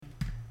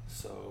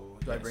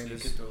Do I bring so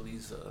this? You could throw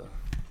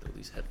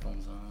these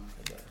headphones on.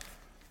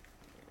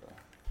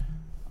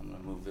 I'm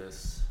gonna move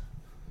this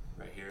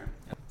right here.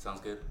 Yeah.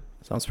 Sounds good.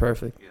 Sounds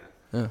perfect.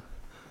 Yeah. Yeah.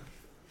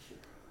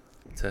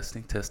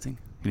 Testing. Can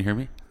you hear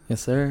me?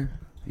 Yes, sir.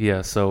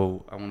 Yeah.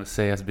 So I want to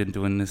say I've been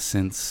doing this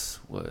since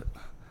what?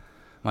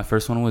 My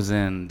first one was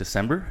in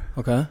December.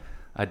 Okay.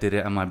 I did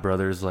it at my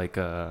brother's he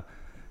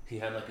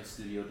had like a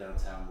studio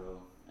downtown,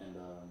 bro, and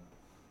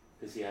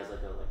cause he has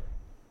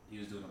he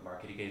was doing a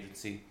marketing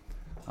agency,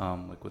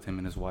 like with him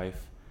and his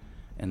wife,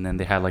 and then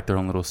they had like their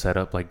own little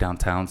setup like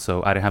downtown.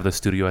 So I didn't have the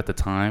studio at the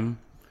time,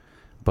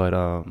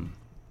 but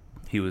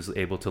he was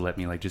able to let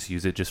me like just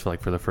use it just for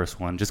the first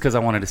one, just cause I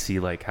wanted to see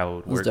like how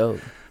it worked. Dope.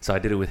 So I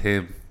did it with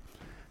him,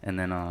 and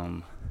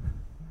then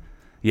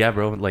yeah,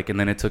 bro, like, and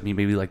then it took me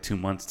maybe like 2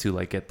 months to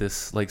like get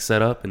this like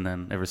set up, and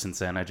then ever since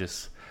then I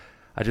just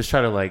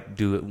try to like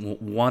do it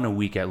one a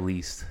week at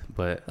least.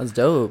 But That's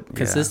dope. Yeah.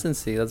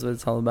 Consistency. That's what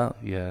it's all about.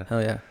 Yeah.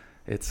 Hell yeah.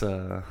 It's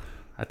I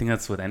think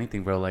that's with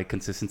anything, bro. Like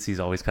consistency is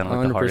always kind of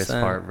like the hardest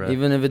part, bro.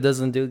 Even if it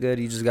doesn't do good,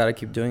 you just gotta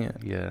keep doing it.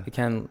 Yeah. You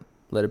can't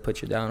let it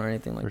put you down or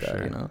anything like For that.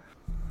 sure. You know.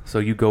 So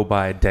you go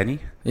by Denny?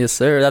 Yes,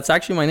 sir. That's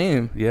actually my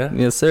name. Yeah.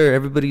 Yes, sir.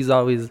 Everybody's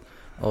always,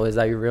 oh, is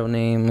that your real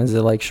name? Is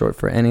it like short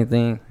for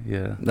anything?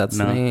 Yeah. That's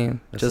No, the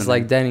name. that's Just the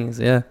like name. Denny's.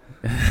 Yeah.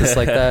 Just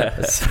like that.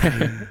 That's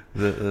right.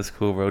 That's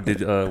cool, bro.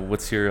 Did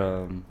what's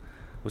your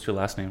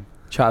last name?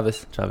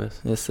 Chavez. Chavez.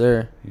 Yes,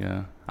 sir.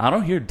 Yeah. I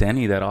don't hear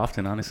Denny that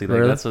often, honestly. Like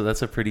Really?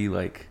 that's a pretty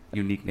like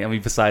unique name. I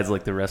mean, besides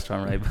like the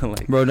restaurant, right? But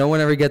like, Bro, no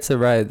one ever gets it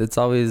right. It's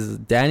always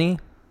Danny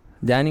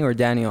or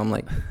Daniel. I'm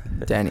like,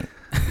 Danny.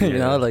 You Yeah.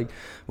 know, like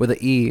with an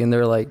E. And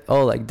they're like,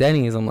 oh, like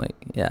Denny's. I'm like,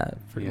 yeah,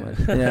 pretty Yeah. much.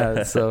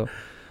 Yeah. So,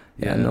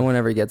 yeah, no one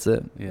ever gets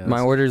it. Yeah, My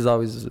that's- order is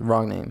always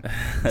wrong name.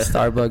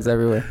 Starbucks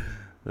everywhere.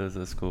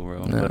 That's cool,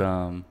 bro. Yeah.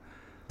 But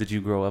did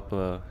you grow up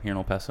here in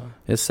El Paso?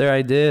 Yes, sir,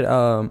 I did.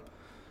 I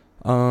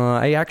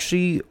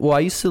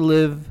used to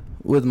live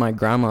with my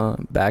grandma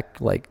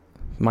back, like,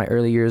 my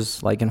early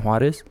years, like, in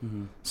Juarez.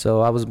 Mm-hmm.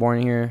 So I was born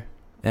here,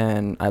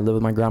 and I lived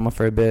with my grandma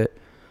for a bit.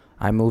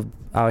 I moved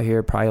out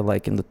here probably,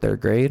 like, in the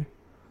 3rd grade.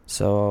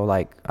 So,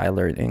 like, I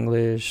learned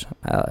English.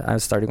 I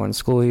started going to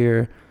school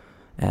here.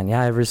 And,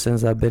 yeah, ever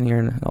since I've been here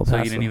in El Paso. So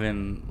you didn't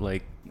even,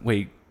 like,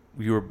 wait,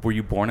 were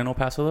you born in El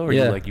Paso, though? Or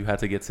Yeah. you had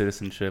to get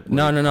citizenship?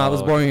 No, I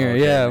was born here.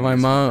 Okay, Yeah, that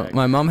makes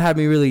my mom had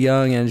me really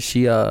young, and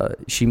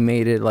she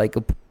made it like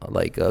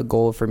a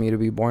goal for me to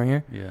be born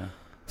here. Yeah.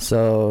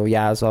 So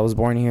yeah, so I was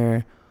born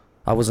here.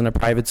 I was in a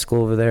private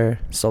school over there,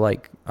 so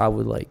like I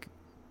would like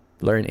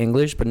learn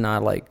English, but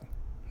not like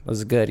it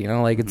was good, you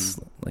know. Like it's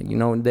like, you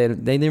know, they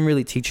didn't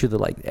really teach you the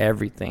like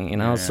everything, you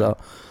know. Yeah. So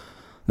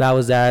that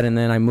was that, and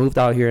then I moved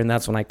out here, and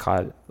that's when I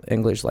caught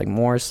English like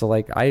more. So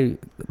like I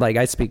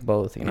speak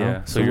both, you know.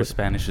 Yeah. So your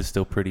Spanish is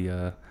still pretty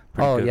oh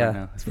good yeah, right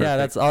now. It's yeah. perfect.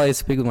 That's all I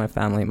speak with my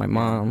family, my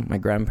mom, my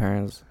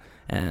grandparents,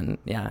 and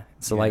yeah.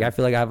 So like Yeah. I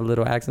feel like I have a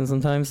little accent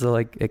sometimes. So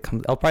like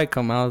I'll probably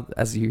come out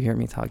as you hear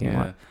me talking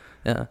about.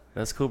 Yeah.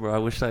 That's cool, bro. I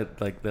wish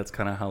that's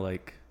kind of how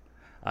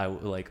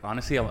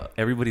honestly,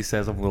 everybody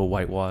says I'm a little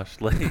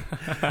whitewashed. Like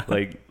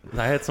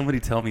I had somebody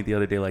tell me the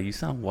other day, like, you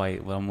sound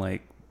white. But I'm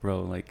like,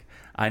 bro, like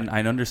I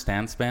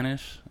understand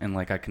Spanish and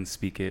like I can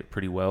speak it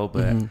pretty well,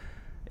 but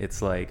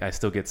it's like I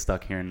still get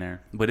stuck here and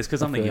there. But it's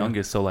because I'm the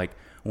youngest, so like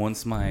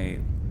once my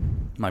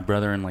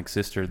brother and like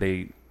sister,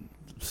 they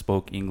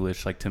spoke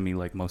English like to me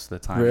like most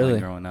of the time, Really?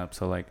 like growing up.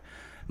 So like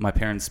my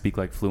parents speak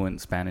like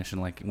fluent Spanish,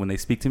 and like when they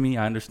speak to me,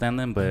 I understand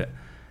them, but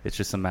it's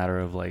just a matter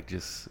of like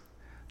just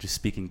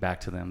speaking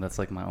back to them. That's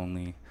like my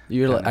only.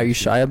 Are you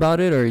shy about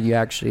it, or are you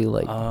actually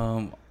like?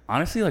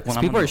 Honestly, like when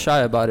people are shy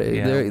about it.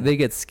 Yeah. They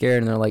get scared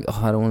and they're like,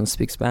 oh, I don't want to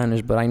speak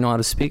Spanish, but I know how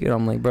to speak it.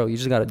 I'm like, bro, you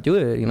just got to do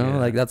it. You know, Yeah.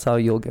 like that's how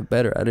you'll get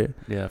better at it.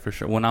 Yeah, for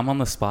sure. When I'm on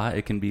the spot,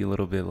 it can be a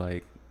little bit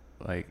like,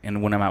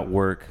 and when I'm at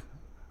work,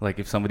 like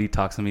if somebody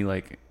talks to me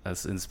like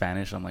in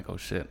Spanish, I'm like, oh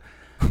shit.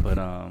 But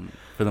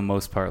for the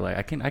most part, like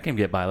I can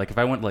get by. Like if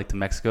I went like to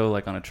Mexico,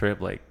 like on a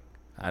trip, like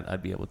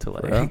I'd be able to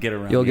like get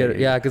around. You'll get it.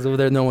 Yeah, because over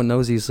there no one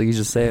knows you, so you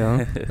just say,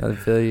 huh? I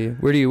feel you.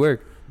 Where do you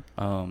work?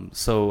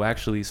 So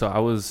I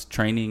was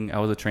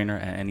a trainer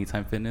at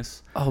Anytime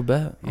Fitness. Oh,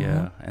 bet.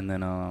 Yeah. And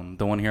then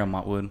the one here in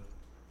Montwood,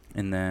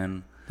 and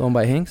then The one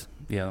by Hanks?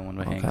 Yeah, the one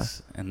by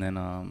Hanks. And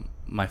then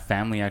my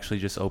family actually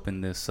just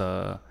opened this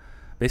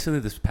basically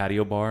this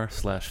patio bar /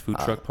 food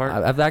truck park.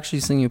 I've actually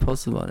seen you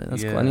post about it.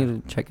 That's cool. I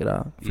need to check it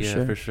out.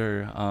 For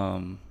sure.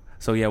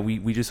 So yeah,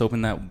 we just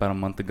opened that about a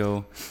month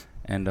ago,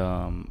 and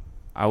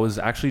I was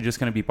actually just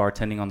gonna be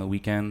bartending on the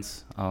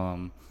weekends,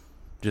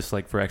 just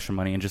like for extra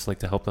money and just like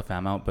to help the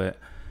fam out. But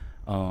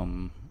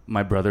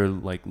my brother,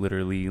 like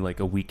literally like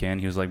a weekend,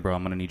 he was like, bro,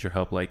 I'm gonna need your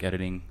help like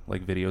editing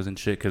like videos and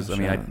shit, because I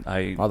mean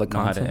I all the know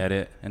how to content.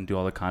 edit and do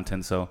all the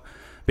content. So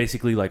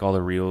basically like all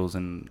the reels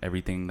and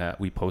everything that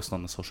we post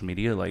on the social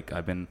media, like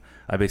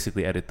I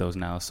basically edit those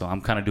now, so I'm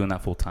kind of doing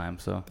that full time.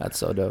 So that's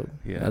so dope.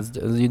 Yeah, that's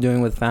you're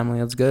doing with family.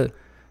 That's good.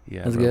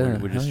 Yeah, that's bro,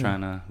 good. We're just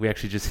trying to. We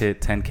actually just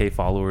hit 10K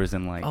followers,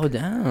 and like. Oh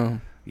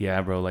damn.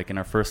 Yeah, bro. Like in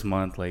our first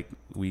month, like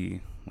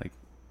we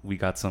we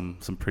got some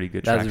pretty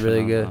good That's traction.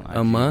 really good. On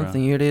a IG, month bro.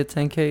 and you already hit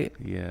 10K.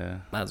 Yeah.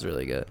 That's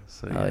really good.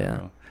 So Oh yeah,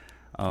 bro.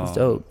 that's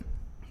dope.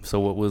 So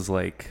what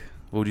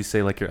would you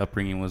say like your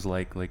upbringing was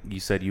like you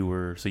said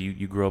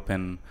you grew up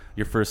in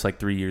your first like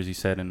 3 years you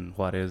said in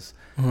Juarez,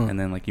 and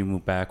then like you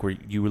moved back where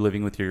you were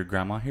living with your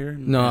grandma here?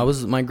 No,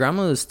 my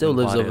grandma still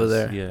lives over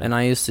there. Yeah. And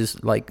I used to,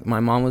 like, my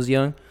mom was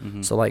young,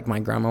 so like my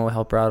grandma would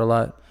help her out a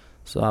lot.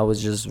 So I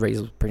was just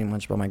raised pretty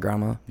much by my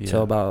grandma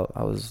till about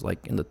I was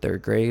like in the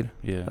 3rd grade.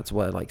 Yeah. That's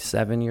what, like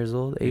 7 years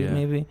old, 8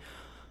 maybe.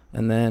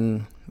 And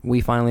then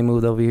we finally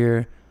moved over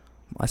here.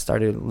 I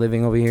started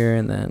living over here,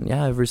 and then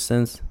ever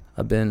since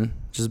I've been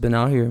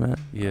out here, man.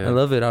 Yeah. I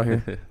love it out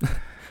here.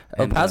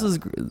 El Paso's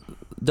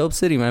dope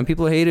city, man.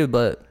 People hate it,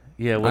 but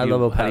yeah, I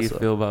love El Paso. How do you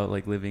feel about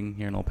like living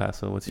here in El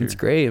Paso? It's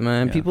great,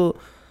 man. Yeah. People,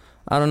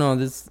 I don't know how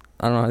this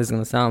is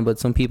gonna sound, but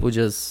some people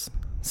just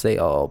say,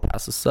 "Oh, El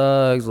Paso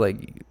sucks.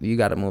 Like, you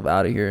got to move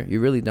out of here." You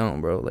really don't,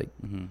 bro. Like,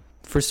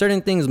 for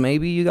certain things,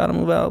 maybe you got to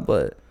move out,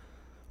 but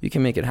you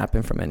can make it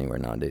happen from anywhere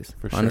nowadays.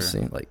 For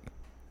honestly, sure. like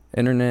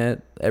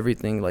internet,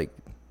 everything. Like,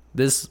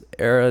 this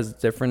era is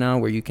different now,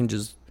 where you can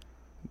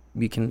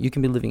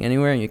be living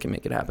anywhere and you can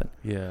make it happen.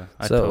 Yeah.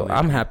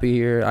 I'm happy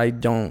here. I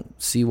don't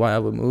see why I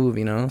would move,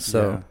 you know?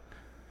 So,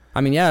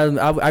 I mean,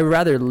 I'd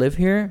rather live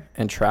here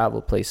and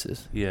travel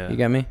places. Yeah. You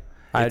get me?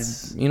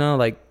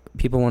 Like,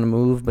 people want to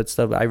move, but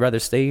stuff, I'd rather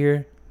stay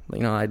here. You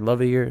know, I'd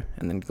love it here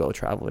and then go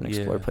travel and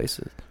explore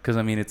places. Because,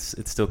 I mean, it's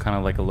still kind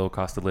of like a low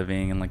cost of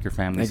living and like your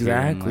family's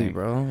exactly, here. Exactly,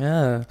 bro.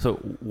 Yeah. So,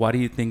 why do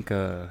you think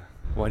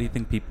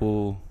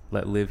people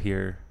that live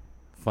here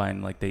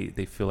find like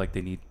they feel like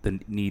they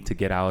need to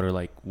get out, or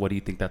like what do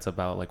you think that's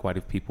about? Like, why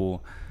do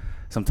people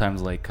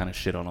sometimes like kind of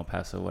shit on El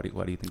Paso? Why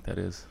do you think that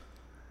is?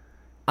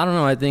 I don't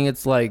know. I think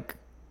it's like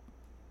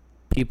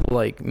people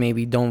like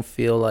maybe don't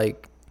feel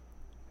like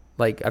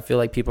I feel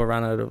like people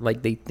run out of,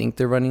 like, they think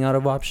they're running out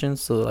of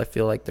options, so I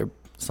feel like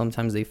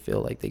sometimes they feel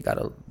like they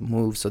gotta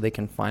move so they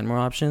can find more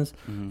options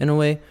in a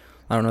way.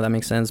 I don't know if that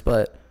makes sense,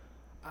 but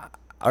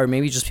or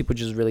maybe just people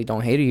just really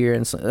don't hate it here,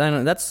 and so,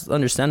 that's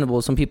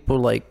understandable. Some people,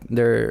 like,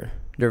 their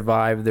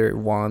vibe, their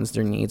wants,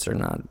 their needs are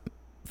not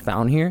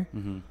found here,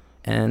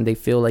 and they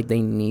feel like they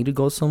need to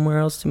go somewhere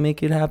else to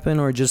make it happen,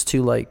 or just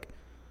to like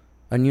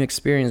a new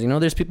experience. You know,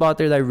 there's people out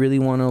there that really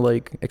want to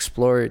like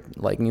explore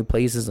like new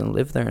places and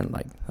live there, and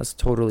like that's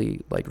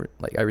totally like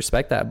I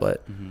respect that,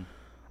 but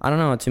I don't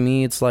know. To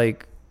me, it's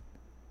like,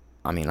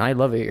 I mean, I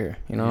love it here.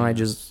 You know, I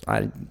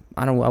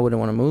wouldn't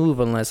want to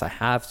move unless I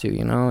have to.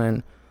 You know,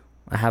 and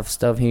I have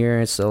stuff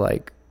here, so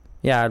like,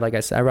 like I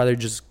said, I'd rather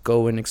just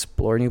go and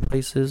explore new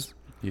places.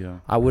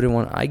 Yeah,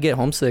 I get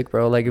homesick,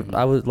 bro. Like,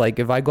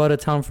 if I go out of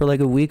town for like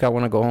a week, I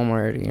want to go home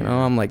already. You know,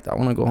 I'm like, I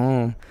want to go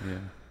home. Yeah.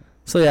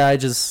 So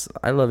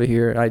I love it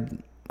here.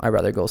 I'd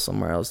rather go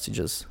somewhere else to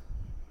just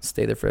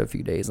stay there for a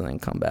few days and then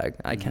come back.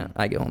 I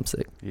get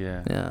homesick.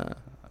 Yeah. Yeah.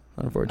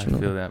 Unfortunately.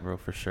 I feel that, bro,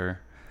 for sure.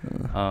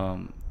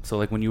 So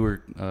like when you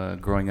were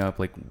growing up,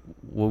 like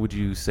what would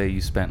you say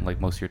you spent like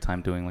most of your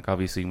time doing? Like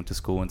obviously you went to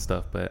school and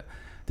stuff, but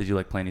did you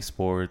like play any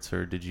sports,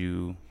 or did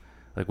you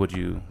like what'd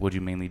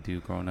you mainly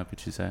do growing up,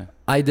 would you say?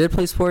 I did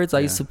play sports. I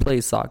used to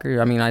play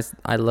soccer. I mean,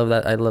 I love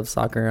that. I love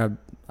soccer.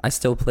 I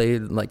still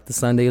played like the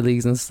Sunday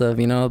leagues and stuff,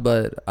 you know,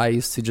 but I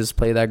used to just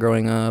play that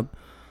growing up.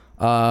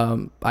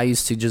 I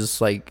used to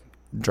just like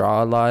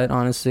draw a lot,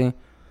 honestly.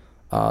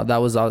 That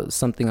was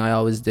something I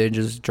always did,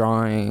 just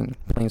drawing,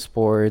 playing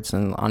sports,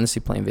 and honestly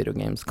playing video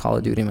games. Call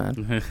of Duty,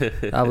 man.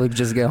 I would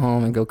just get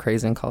home and go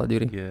crazy in Call of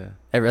Duty. Yeah.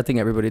 I think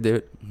everybody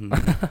did.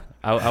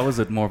 I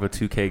was more of a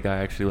 2K guy,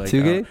 actually. Like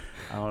 2K?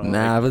 I don't know.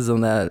 Nah, I was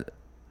on that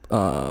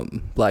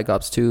Black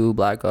Ops 2,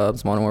 Black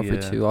Ops, Modern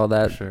Warfare 2, all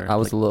that. Sure. I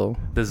was like, a little...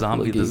 The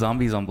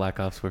zombies on Black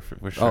Ops were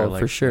sure. Oh,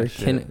 like, for sure.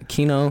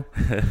 Kino.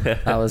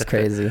 That was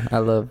crazy. I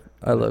love...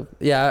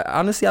 Yeah,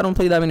 honestly, I don't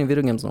play that many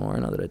video games no more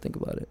now that I think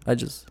about it. I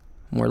just...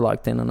 more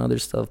locked in on other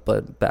stuff,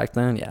 but back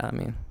then, I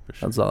mean,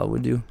 sure. That's all I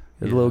would do.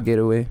 A little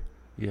getaway.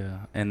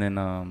 Yeah. And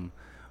then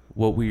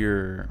what were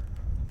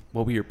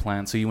your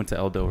plans? So you went to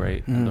Eldo,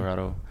 right? El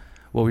Dorado.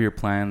 What were your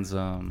plans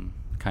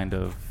kind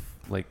of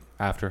like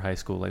after high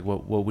school? Like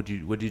what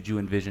did you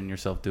envision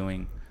yourself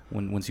doing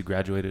once you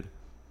graduated?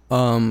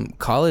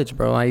 College,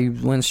 bro. I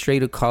went straight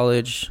to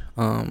college.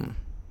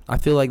 I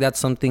feel like that's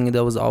something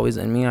that was always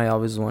in me. I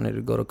always wanted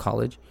to go to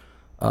college,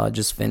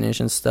 just finish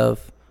and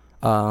stuff.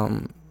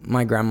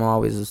 My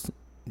grandma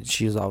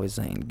she was always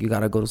saying, you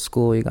gotta go to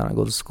school, you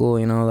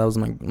know. That was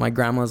my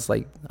grandma's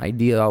like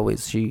idea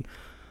always. She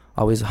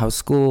always have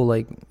school,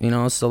 like, you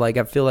know. So like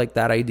I feel like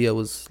that idea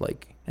was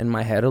like in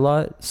my head a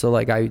lot. So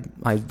like I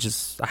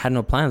had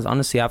no plans,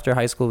 honestly. After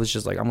high school, it was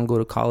just like, I'm gonna go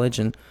to college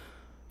and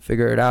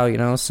figure it out, you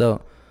know.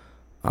 So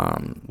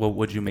what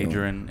would you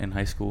major in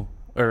high school?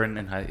 Or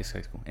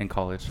in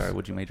college, sorry.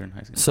 What'd you major in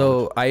high school?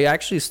 So I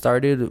actually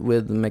started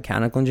with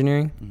mechanical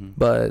engineering,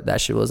 but that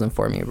shit wasn't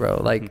for me,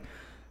 bro. Like,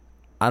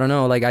 I don't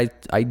know, like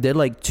I did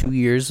like 2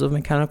 years of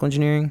mechanical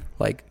engineering,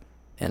 like,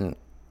 and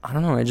I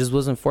don't know, it just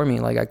wasn't for me.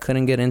 Like, I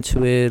couldn't get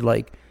into it.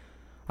 Like,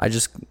 I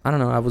don't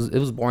know, it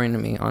was boring to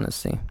me,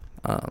 honestly.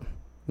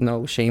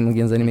 no shame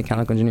against any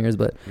mechanical engineers,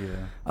 but Yeah.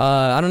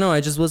 I don't know.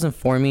 It just wasn't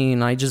for me,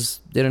 and I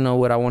just didn't know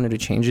what I wanted to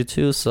change it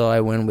to. So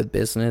I went with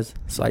business.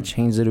 So I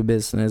changed it to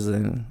business,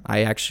 and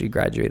I actually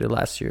graduated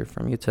last year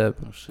from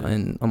UTEP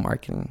in a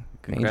marketing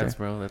Congrats, major.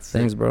 bro. That's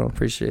Thanks, sick. bro.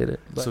 Appreciate it.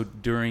 But So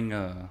during,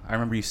 I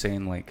remember you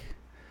saying like,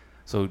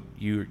 so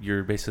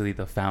you're basically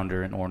the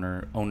founder and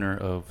owner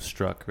of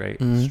Struck, right?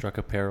 Mhm. Struck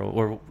Apparel,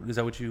 or is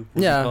that what you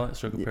call it?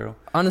 Struck Apparel.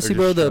 honestly, Or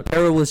bro, just the Struck?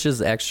 apparel was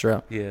just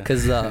extra Yeah.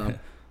 because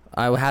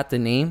I had the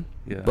name,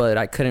 Yeah. but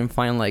I couldn't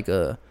find like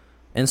a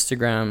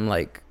Instagram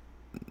like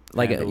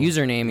Handle. a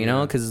username, you know,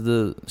 Yeah. because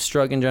the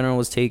Struck in general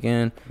was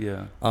taken.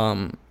 Yeah.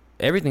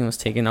 Everything was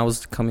taken. I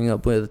was coming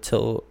up with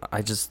till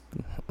I just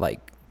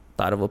like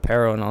thought of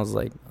apparel, and I was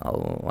like,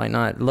 oh, why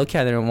not? Look,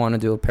 I didn't want to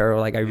do apparel.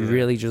 Like I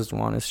really just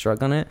wanted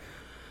Struck on it,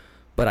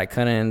 but I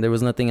couldn't. There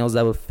was nothing else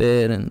that would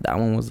fit, and that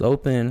one was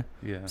open.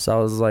 Yeah. So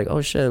I was like, oh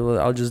shit, well,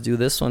 I'll just do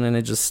this one, and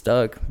it just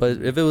stuck.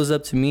 But if it was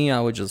up to me, I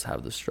would just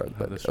have the Struck.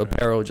 But the Struck.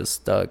 apparel just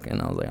stuck,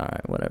 and I was like, all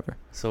right, whatever.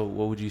 So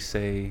what would you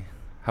say?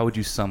 How would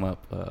you sum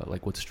up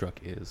like what Struck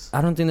is?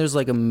 I don't think there's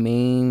like a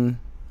main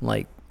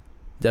like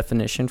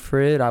definition for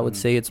it. I would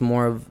say it's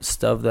more of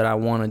stuff that I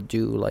want to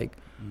do. Like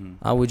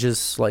I would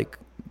just like,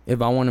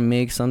 if I want to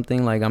make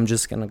something, like I'm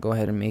just gonna go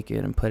ahead and make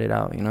it and put it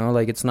out, you know.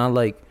 Like it's not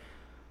like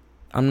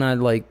I'm not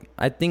like,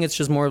 I think it's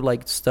just more of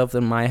like stuff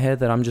in my head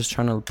that I'm just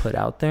trying to put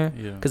out there.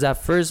 Yeah. Because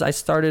at first I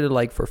started it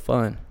like for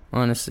fun,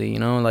 honestly, you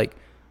know. Like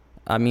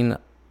I mean,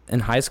 in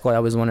high school I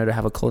always wanted to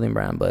have a clothing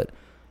brand, but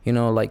you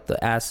know, like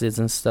the acids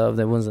and stuff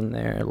that wasn't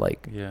there.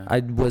 Like I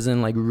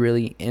wasn't like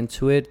really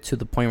into it to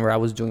the point where I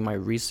was doing my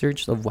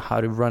research of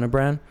how to run a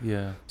brand.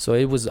 Yeah. So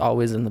it was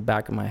always in the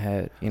back of my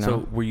head, you know.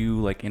 So were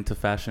you like into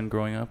fashion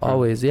growing up? Or?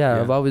 Always,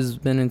 yeah. I've always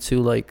been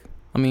into like,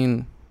 I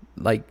mean,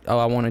 like, oh,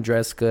 I want to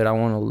dress good, I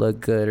want to look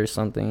good or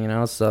something, you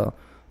know. So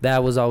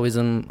that was always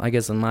in, I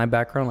guess, in my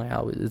background.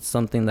 Like it's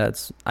something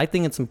that's, I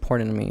think it's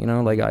important to me, you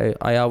know. Like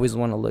I always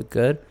want to look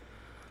good.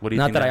 What do you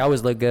Not think that I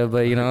always look good,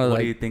 but you know, what like,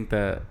 do you think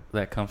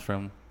that comes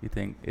from? You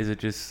think, is it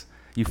just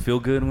you feel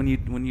good when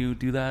you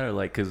do that, or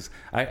like, because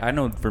I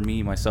know for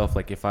me myself,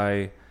 like if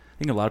I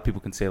think a lot of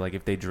people can say like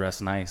if they dress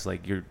nice,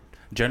 like you're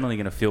generally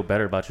gonna feel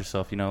better about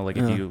yourself, you know, like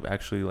if you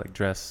actually like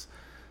dress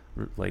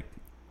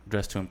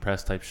to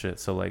impress type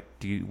shit. So like,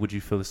 would you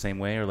feel the same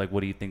way, or like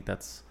what do you think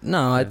that's?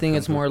 No, I think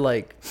it's more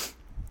like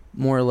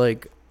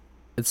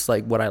it's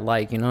like what I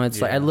like, you know.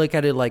 It's like I look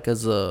at it like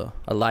as a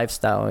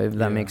lifestyle, if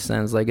that makes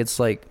sense. Like it's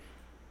like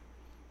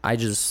I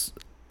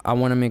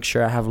want to make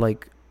sure I have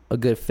like a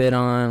good fit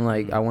on,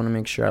 like I want to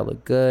make sure I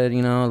look good,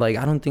 you know. Like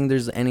I don't think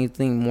there's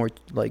anything more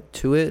like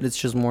to it. It's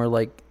just more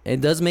like it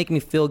does make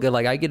me feel good.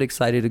 Like I get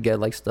excited to get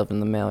like stuff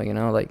in the mail, you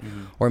know, like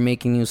or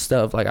making new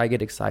stuff. Like I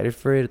get excited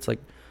for it. It's like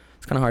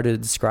it's kind of hard to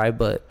describe,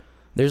 but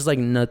there's like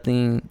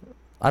nothing,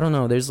 I don't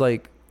know, there's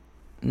like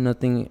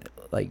nothing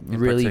like in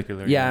really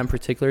in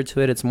particular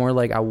to it. It's more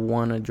like I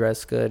want to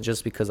dress good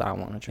just because I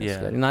want to dress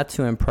good, not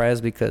to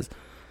impress, because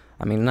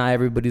I mean, not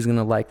everybody's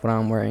gonna like what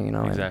I'm wearing, you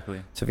know. Exactly.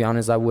 And to be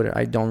honest,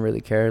 I don't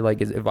really care. Like,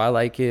 if I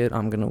like it,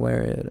 I'm gonna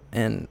wear it,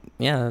 and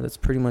yeah, that's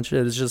pretty much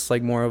it. It's just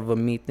like more of a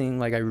me thing.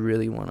 Like, I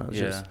really wanna.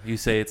 Yeah. You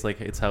say it's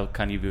like it's how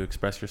kind of you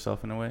express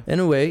yourself in a way.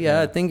 In a way,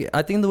 yeah. I think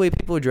the way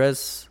people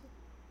dress,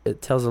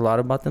 it tells a lot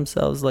about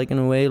themselves. Like in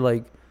a way,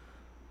 like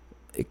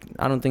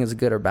I don't think it's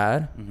good or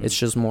bad. It's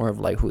just more of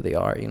like who they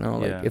are, you know.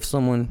 Like if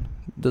someone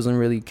doesn't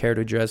really care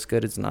to dress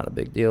good, it's not a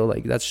big deal.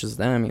 Like that's just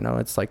them, you know.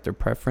 It's like their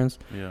preference.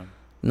 Yeah.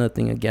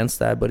 Nothing against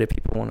that, but if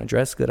people want to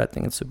dress good, I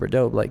think it's super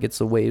dope. Like it's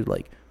a way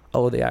like,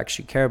 oh, they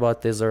actually care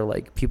about this, or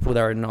like people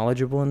that are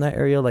knowledgeable in that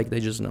area, like they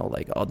just know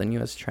like all the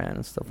newest trend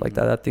and stuff like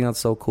that. I think that's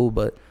so cool.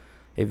 But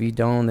if you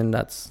don't, then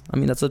that's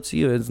up to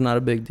you. It's not a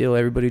big deal.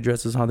 Everybody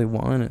dresses how they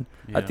want, and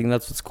I think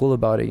that's what's cool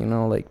about it, you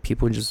know. Like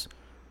people just,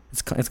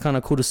 it's kind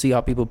of cool to see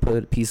how people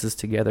put pieces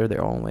together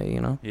their own way, you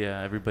know.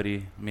 Yeah,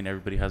 everybody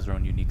has their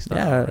own unique style.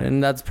 Yeah, right?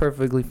 and that's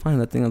perfectly fine.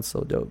 I think that's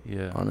so dope.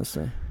 Yeah,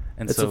 honestly.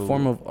 And it's so, a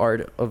form of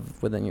art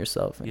of within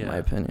yourself, in my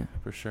opinion.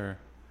 For sure.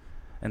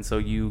 And so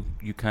you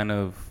kind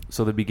of,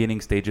 so the beginning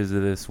stages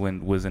of this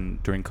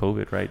during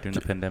COVID, right? During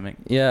the pandemic?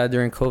 Yeah,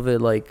 during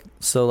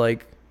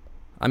COVID.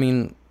 I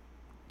mean,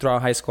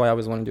 throughout high school, I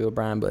always wanted to do a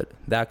brand, but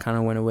that kind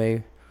of went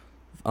away.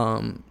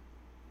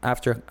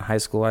 After high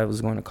school, I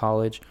was going to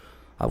college.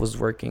 I was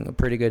working a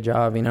pretty good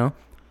job, you know?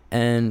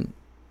 And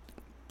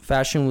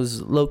fashion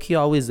was low-key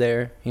always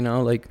there, you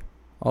know? Like,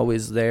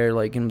 always there,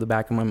 like, in the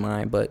back of my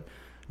mind. But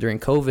during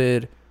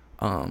COVID,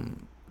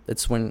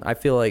 it's when I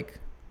feel like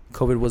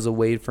COVID was a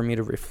way for me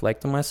to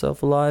reflect on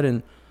myself a lot,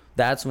 and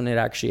that's when it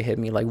actually hit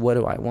me. Like, what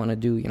do I want to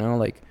do? You know,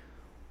 like,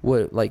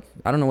 what? Like,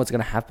 I don't know what's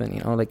gonna happen.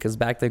 You know, like, cause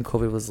back then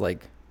COVID was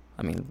like,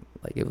 I mean,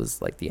 like it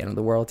was like the end of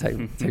the world type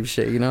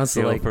shit. You know,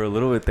 so like for a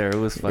little bit there, it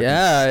was fucking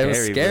it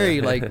was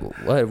scary. Like,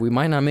 what? We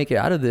might not make it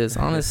out of this,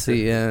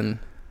 honestly. And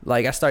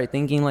like, I started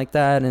thinking like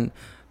that, and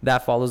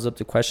that follows up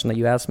the question that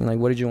you asked me, like,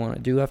 what did you want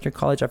to do after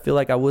college? I feel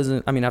like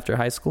after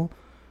high school.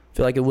 I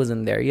feel like it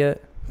wasn't there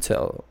yet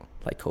till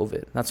like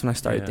COVID. That's when I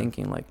started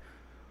thinking like,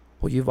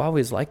 well, you've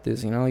always liked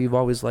this, you know, you've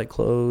always liked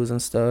clothes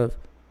and stuff.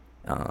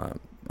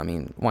 I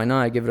mean, why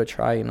not? I give it a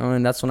try, you know?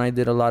 And that's when I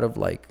did a lot of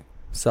like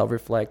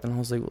self-reflect, and I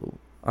was like, well,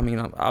 I mean,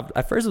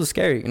 at first it was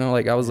scary, you know?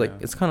 Like I was like,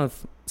 it's kind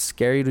of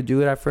scary to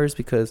do it at first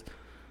because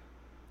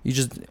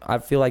I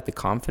feel like the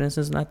confidence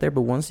is not there,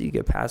 but once you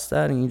get past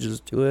that and you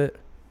just do it,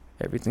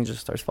 everything just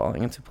starts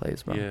falling into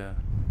place, bro. Yeah,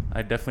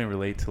 I definitely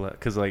relate to that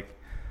because like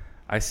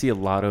I see a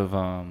lot of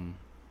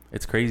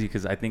it's crazy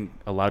because I think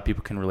a lot of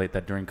people can relate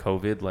that during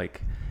COVID,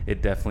 like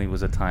it definitely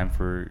was a time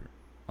for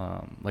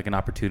like an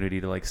opportunity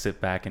to like sit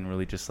back and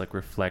really just like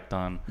reflect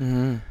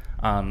on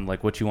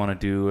like what you want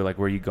to do or like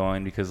where you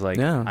going, because like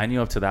I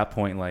knew up to that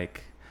point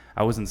like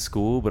I was in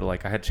school, but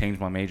like I had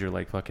changed my major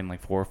like fucking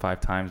like 4 or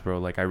 5 times, bro.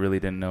 Like I really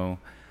didn't know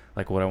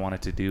like what I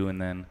wanted to do,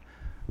 and then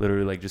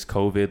literally like just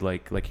COVID,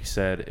 like you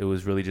said, it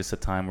was really just a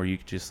time where you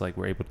just like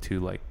were able to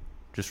like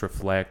just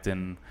reflect,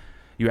 and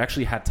you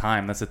actually had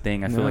time. That's the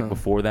thing. I feel like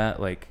before that,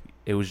 like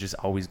it was just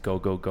always go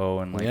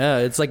and like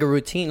it's like a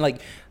routine. Like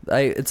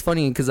it's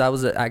funny because I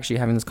was actually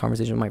having this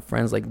conversation with my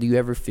friends, like, do you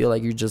ever feel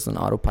like you're just an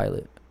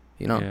autopilot,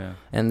 you know?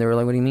 And they were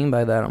like, what do you mean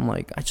by that? I'm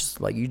like, I just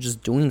like, you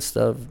just doing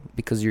stuff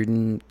because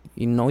you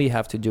know you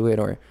have to do it,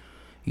 or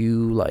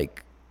you're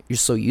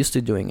so used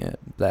to doing it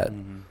that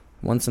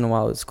once in a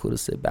while it's cool to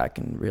sit back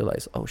and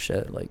realize, oh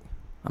shit, like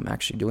I'm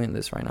actually doing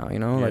this right now, you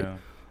know? Like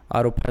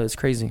autopilot's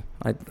crazy.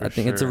 I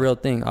think it's a real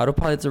thing.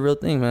 Autopilot's a real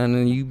thing, man.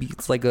 And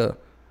it's like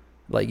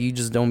you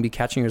just don't be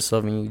catching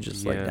yourself and you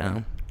just like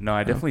down. No,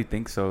 I definitely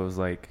think so. It was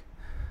like,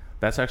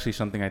 that's actually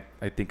something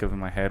I think of in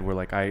my head where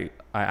like I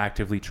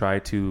actively try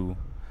to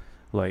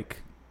like,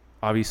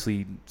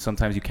 obviously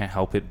sometimes you can't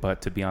help it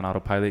but to be on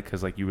autopilot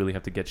because like you really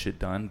have to get shit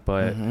done.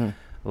 But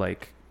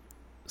like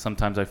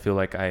sometimes I feel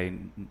like I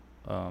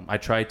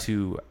try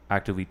to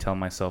actively tell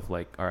myself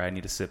like, all right, I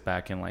need to sit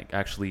back and like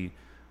actually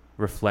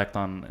reflect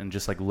on and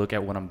just like look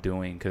at what I'm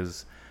doing,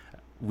 because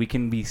we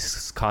can be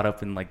caught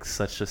up in like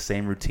such the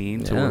same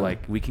routine to where like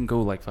we can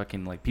go like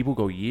fucking like people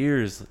go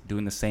years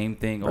doing the same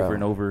thing over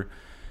and over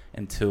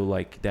until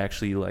like they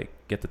actually like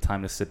get the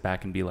time to sit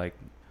back and be like,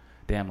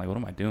 damn, like what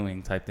am I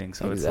doing type thing.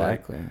 So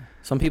exactly. It's like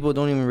some people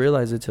don't even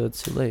realize it till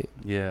it's too late.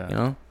 Yeah. You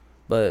know?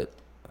 But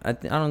I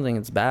don't think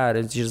it's bad.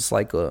 It's just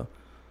like I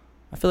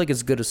feel like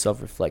it's good to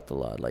self-reflect a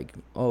lot. Like,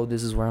 oh,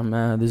 this is where I'm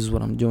at. This is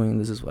what I'm doing.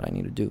 This is what I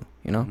need to do.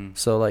 You know?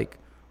 So like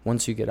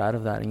once you get out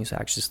of that and you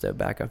actually step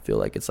back, I feel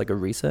like it's like a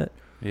reset.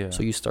 Yeah.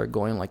 So you start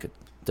going like a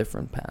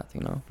different path,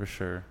 you know? For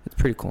sure. It's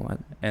pretty cool.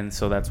 And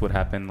so that's what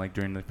happened like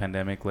during the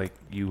pandemic. Like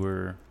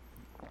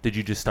did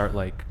you just start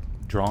like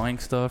drawing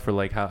stuff, or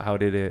like how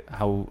did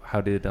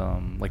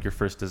like your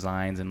first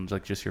designs and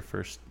like just your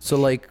first? So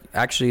like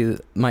actually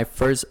my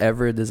first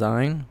ever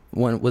design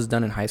one was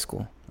done in high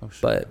school. Oh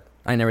shit. But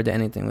I never did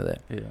anything with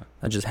it. Yeah.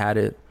 I just had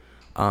it.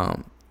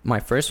 My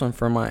first one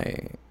for my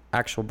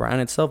actual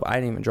brand itself, I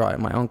didn't even draw it.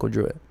 My uncle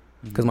drew it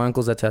because my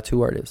uncle's a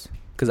tattoo artist.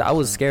 Because I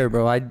was scared,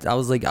 bro. I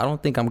was like, I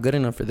don't think I'm good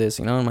enough for this,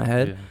 you know, in my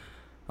head. Yeah.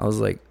 I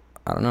was like,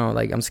 I don't know,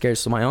 like I'm scared.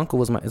 So my uncle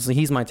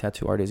he's my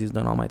tattoo artist. He's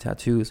done all my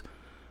tattoos.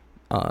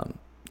 I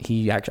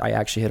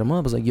actually hit him up.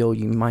 I was like, yo,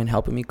 you mind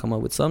helping me come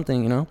up with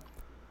something, you know?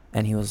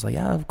 And he was like,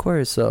 yeah, of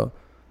course. So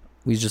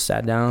we just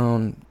sat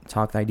down,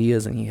 talked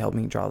ideas, and he helped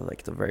me draw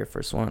like the very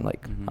first one.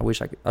 Like I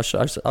wish I could.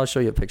 I'll show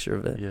you a picture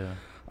of it. Yeah.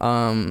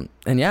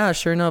 And yeah,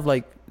 sure enough,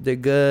 like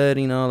did good,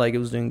 you know, like it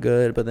was doing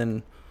good. But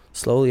then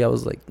slowly I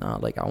was like, nah,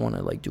 like I want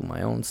to like do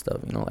my own stuff,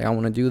 you know, like I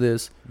want to do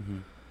this.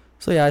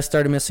 So yeah, I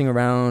started messing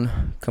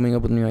around, coming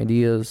up with new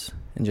ideas,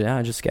 and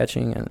just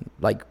sketching and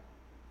like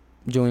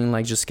doing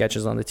like just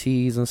sketches on the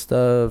tees and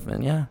stuff.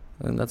 And yeah,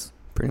 and that's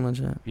pretty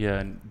much it. Yeah.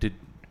 And did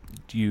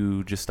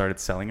you just started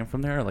selling them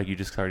from there, or like you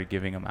just started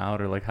giving them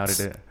out, or like how did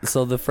it?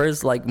 So the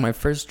first, like my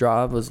first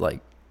job was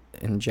like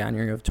in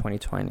January of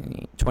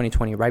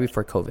 2020, right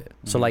before COVID.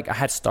 So like I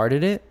had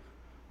started it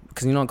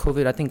because, you know,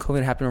 I think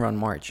COVID happened around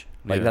March.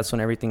 Like that's when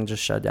everything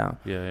just shut down.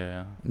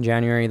 Yeah. In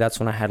January, that's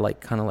when I had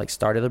like kind of like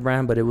started the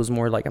brand, but it was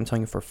more like, I'm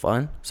telling you, for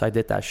fun. So I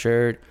did that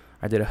shirt,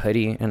 I did a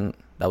hoodie, and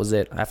that was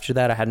it. After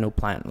that, I had no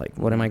plan. Like,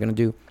 what am I going to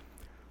do?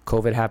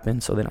 COVID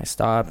happened. So then I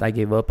stopped. I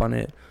gave up on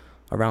it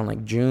around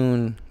like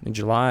June and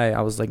July.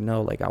 I was like,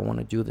 no, like I want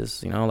to do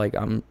this, you know, like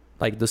I'm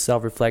like the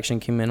self-reflection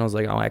came in. I was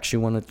like, I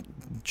actually want to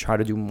try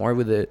to do more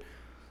with it.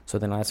 So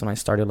then that's when I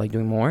started like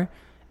doing more.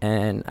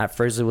 And at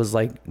first it was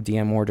like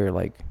DM order,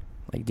 like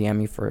DM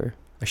me for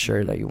a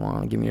shirt that you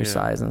want, give me your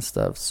size and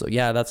stuff. So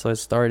yeah, that's how I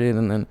started.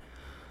 And then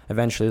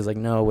eventually it was like,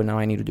 no, well, now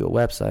I need to do a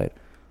website.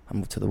 I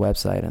moved to the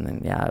website, and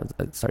then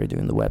I started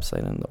doing the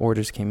website, and the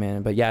orders came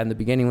in. But yeah, in the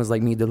beginning it was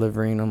like me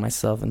delivering on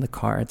myself in the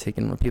car,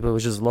 taking people. It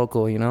was just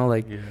local, you know,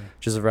 like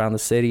just around the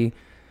city.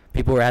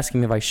 People were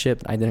asking me if I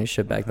shipped. I didn't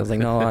ship back. I was like,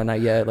 no,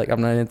 not yet. Like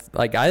I'm not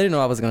like, I didn't know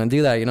I was gonna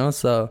do that, you know.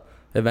 So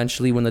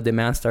eventually, when the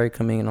demand started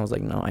coming in, I was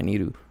like, no, I need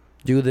to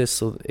do this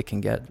so it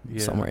can get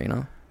somewhere, you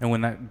know. And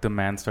when that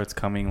demand starts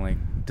coming, like,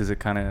 does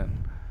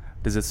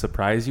it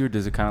surprise you, or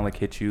does it kind of like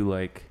hit you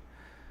like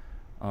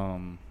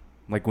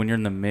when you're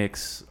in the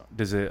mix,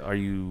 are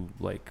you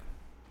like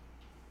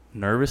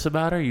nervous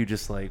about it? Or are you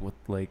just like, what,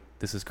 like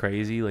this is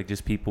crazy? Like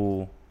just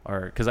people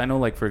are, because I know,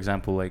 like for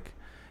example, like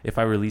if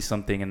I release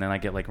something and then I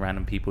get like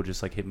random people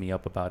just like hit me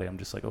up about it, I'm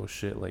just like, oh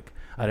shit, like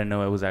I didn't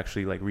know it was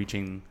actually like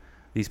reaching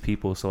these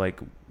people. So like,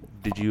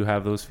 did you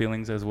have those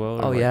feelings as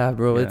well? Oh like, yeah,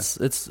 bro. Yeah.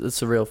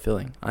 It's a real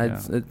feeling.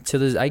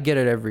 I get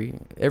it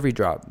every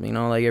drop. You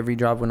know, like every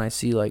drop when I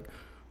see like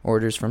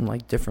orders from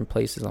like different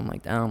places, I'm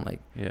like, damn,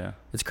 like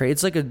it's crazy.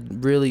 It's like a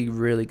really,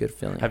 really good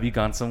feeling. Have you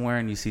gone somewhere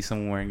and you see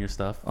someone wearing your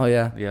stuff? Oh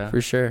yeah, for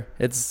sure.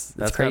 It's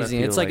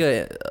crazy. It's like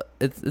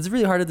it's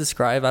really hard to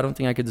describe. I don't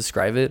think I could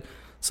describe it.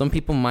 Some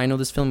people might know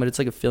this feeling, but it's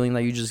like a feeling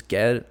that you just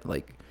get,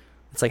 like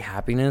it's like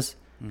happiness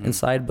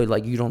inside, but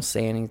like you don't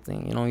say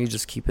anything. You know, you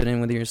just keep it in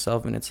with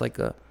yourself, and it's like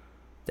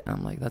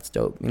damn, like that's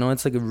dope. You know,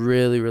 it's like a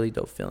really, really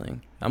dope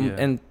feeling.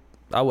 And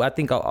I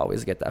think I'll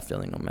always get that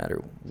feeling no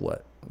matter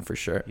what, for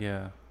sure.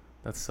 Yeah.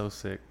 That's so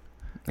sick.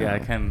 Yeah, I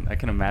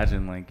can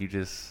imagine like you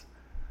just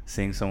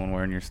seeing someone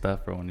wearing your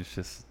stuff, bro, and it's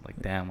just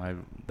like,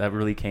 damn, that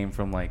really came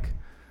from like,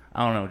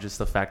 I don't know, just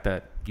the fact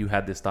that you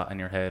had this thought in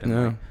your head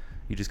and like,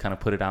 you just kind of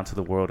put it out to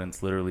the world, and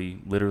it's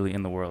literally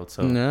in the world.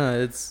 So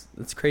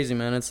it's crazy,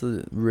 man. It's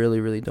a really,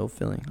 really dope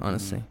feeling,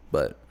 honestly.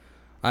 But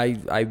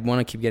I want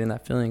to keep getting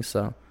that feeling,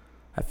 so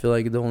I feel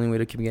like the only way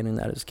to keep getting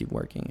that is keep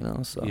working, you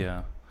know. So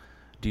yeah.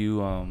 Do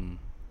you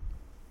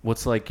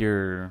what's like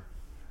your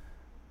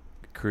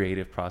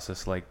creative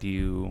process like?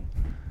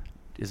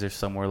 Is there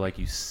somewhere like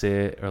you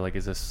sit, or like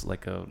is this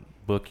like a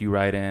book you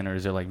write in, or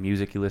is there like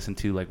music you listen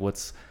to? Like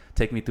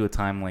take me through a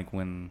time like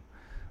when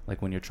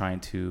you're trying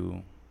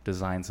to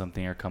design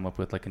something or come up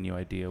with like a new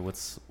idea.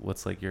 What's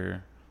like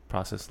your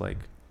process like?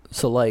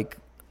 So like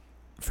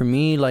for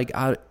me, like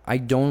I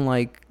don't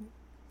like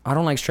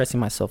stressing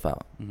myself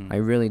out. I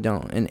really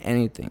don't, in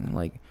anything,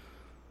 like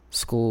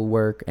school,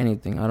 work,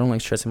 anything. I don't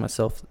like stressing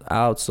myself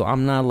out, so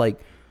I'm not like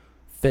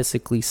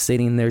physically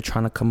sitting there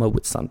trying to come up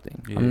with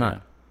something.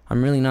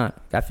 I'm really not.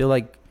 I feel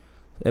like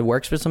it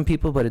works for some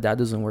people, but that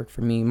doesn't work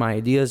for me. My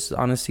ideas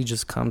honestly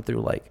just come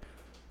through like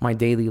my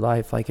daily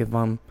life. Like if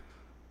I'm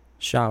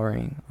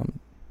showering, I'm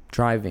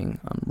driving,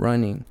 I'm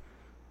running,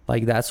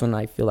 like that's when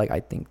I feel like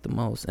I think the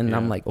most. And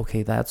I'm like,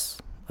 okay, that's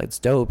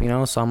dope, you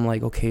know? So I'm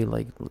like, okay,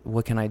 like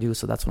what can I do?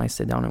 So that's when I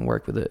sit down and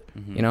work with it,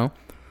 you know?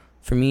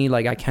 For me,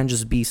 like I can't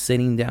just be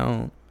sitting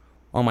down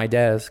on my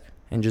desk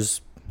and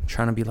just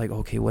trying to be like,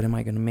 okay, what am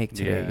I going to make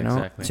today? You know,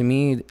 exactly. To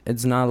me,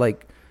 it's not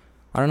like,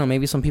 I don't know,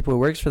 maybe some people it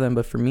works for them,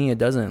 but for me, it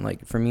doesn't.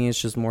 Like, for me,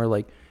 it's just more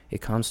like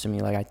it comes to me.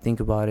 Like, I think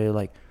about it.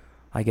 Like,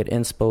 I get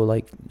inspo,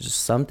 like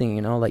just something,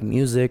 you know, like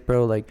music,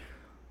 bro. Like,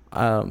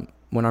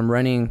 when I'm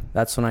running,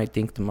 that's when I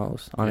think the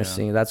most,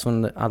 honestly. That's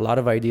when a lot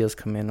of ideas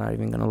come in, not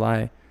even going to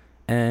lie.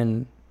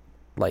 And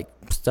like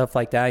stuff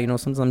like that, you know,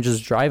 sometimes I'm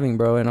just driving,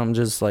 bro, and I'm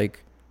just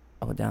like,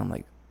 oh, damn,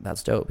 like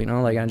that's dope, you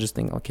know? Like, I just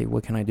think, okay,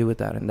 what can I do with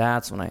that? And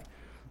that's when I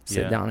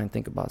sit down and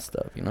think about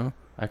stuff, you know?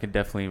 I can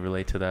definitely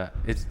relate to that.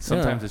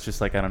 Sometimes it's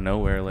just like out of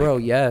nowhere, like, bro.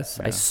 Yes,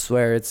 I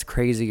swear it's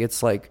crazy.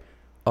 It's like,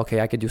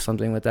 okay, I could do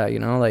something with that, you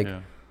know, like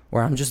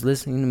where I'm just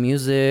listening to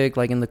music,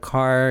 like in the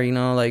car, you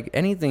know, like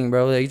anything,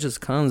 bro. Like, it just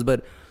comes.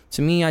 But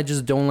to me, I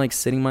just don't like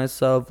sitting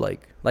myself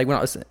like when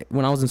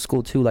I was in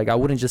school too. Like, I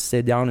wouldn't just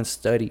sit down and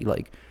study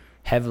like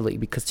heavily,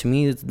 because to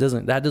me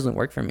that doesn't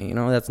work for me, you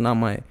know. That's not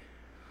my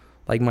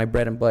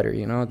bread and butter,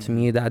 you know. To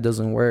me, that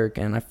doesn't work,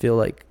 and I feel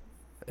like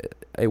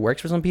it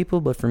works for some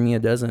people, but for me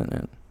it doesn't.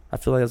 And I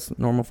feel like that's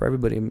normal for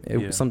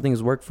everybody. Some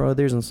things work for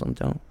others and some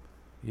don't.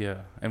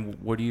 Yeah. And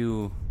what do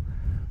you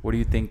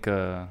think,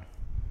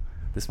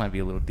 this might be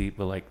a little deep,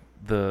 but like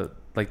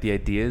the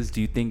ideas,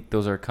 do you think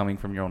those are coming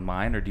from your own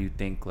mind, or do you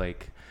think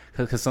like,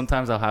 because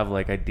sometimes I'll have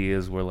like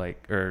ideas where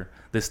like, or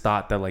this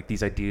thought that like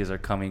these ideas are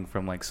coming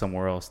from like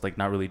somewhere else, like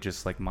not really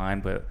just like mine,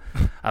 but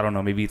I don't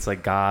know, maybe it's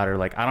like God, or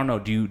like, I don't know.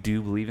 Do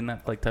you believe in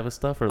that like type of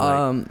stuff, or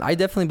like? I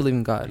definitely believe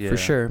in God, for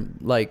sure.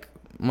 Like,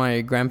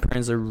 my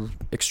grandparents are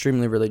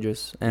extremely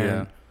religious,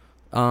 and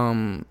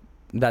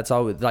that's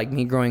always like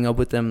me growing up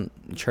with them.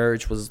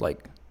 Church was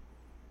like,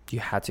 you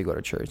had to go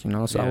to church, you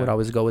know. So I would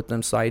always go with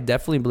them. So I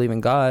definitely believe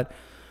in God.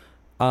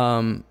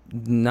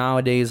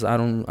 Nowadays,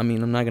 I'm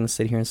not gonna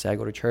sit here and say I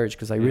go to church,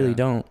 because I really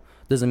don't.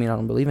 Doesn't mean I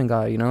don't believe in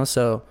God, you know.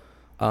 So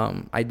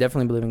I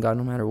definitely believe in God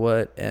no matter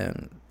what.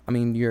 And I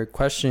mean, your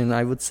question,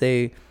 I would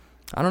say,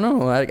 I don't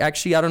know. I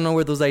don't know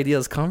where those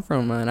ideas come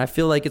from, man. I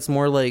feel like it's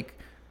more like,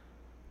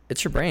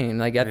 it's your brain.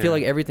 Like, I feel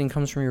like everything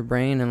comes from your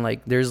brain, and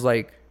like there's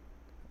like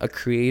a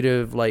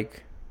creative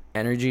like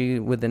energy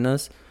within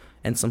us,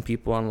 and some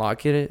people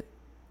unlock it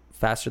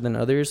faster than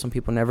others. Some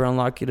people never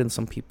unlock it, and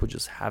some people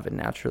just have it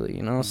naturally,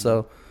 you know.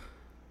 So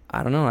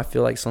I don't know. I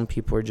feel like some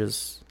people are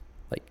just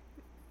like,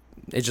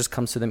 it just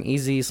comes to them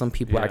easy. Some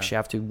people actually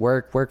have to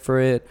work for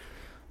it,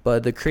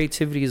 but the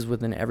creativity is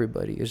within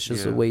everybody. It's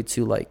just a way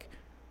to like,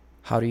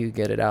 how do you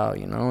get it out,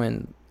 you know?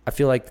 And I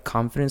feel like the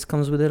confidence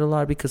comes with it a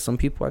lot, because some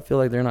people, I feel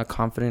like they're not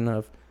confident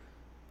enough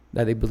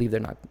that they believe they're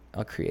not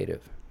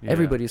creative.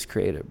 Everybody's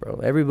creative, bro.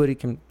 Everybody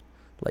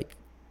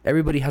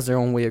has their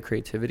own way of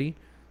creativity.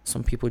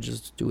 Some people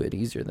just do it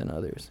easier than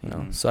others, you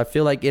know? So I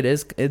feel like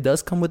it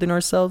does come within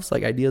ourselves.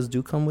 Like, ideas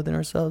do come within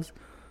ourselves,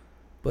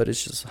 but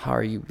it's just, how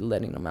are you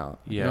letting them out?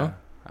 You know?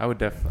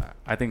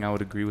 I think I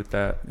would agree with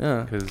that.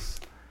 Yeah. Because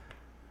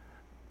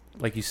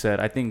like you said,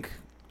 I think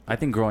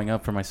growing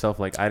up for myself,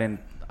 like I didn't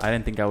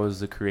think I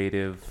was a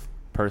creative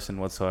person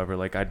whatsoever.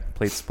 Like I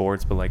played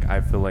sports, but like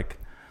I feel like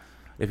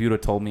if you would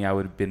have told me I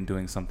would have been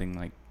doing something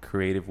like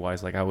creative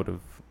wise, like I would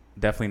have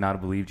definitely not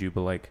believed you.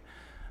 But like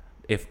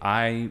if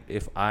I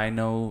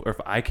know, or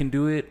if I can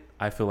do it,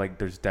 I feel like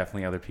there's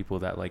definitely other people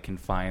that like can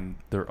find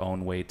their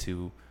own way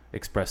to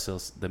express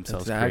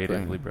themselves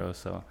creatively, bro.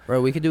 So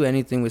bro, we could do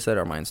anything we set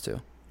our minds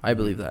to. I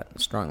believe that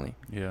strongly.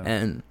 Yeah.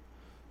 And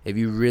if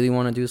you really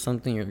want to do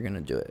something, you're gonna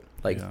do it.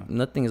 Like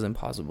nothing is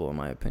impossible in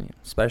my opinion.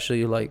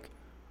 Especially like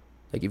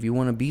if you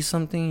want to be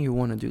something, you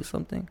want to do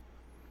something,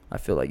 I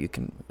feel like you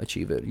can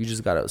achieve it. You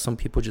just gotta. Some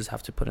people just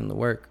have to put in the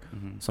work.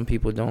 Some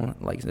people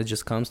don't. Like it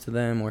just comes to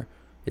them, or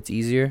it's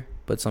easier.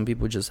 But some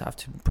people just have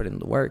to put in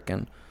the work,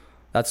 and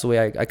that's the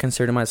way I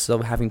consider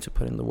myself, having to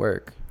put in the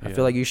work. I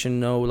feel like you should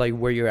know like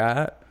where you're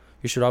at.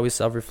 You should always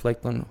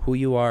self-reflect on who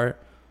you are,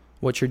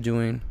 what you're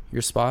doing,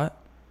 your spot,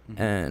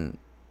 and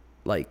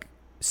like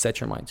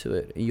set your mind to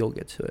it. And you'll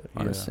get to it.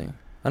 Honestly. Yeah.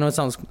 I know it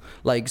sounds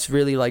like it's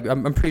really like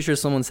I'm pretty sure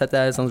someone said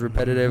that. It sounds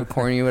repetitive,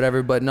 corny,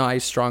 whatever. But no, I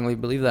strongly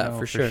believe that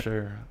for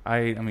sure.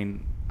 I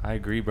mean, I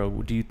agree, bro.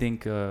 Do you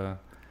think?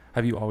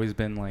 Have you always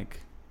been like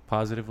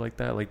positive like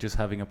that? Like just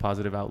having a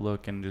positive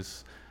outlook and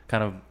just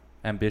kind of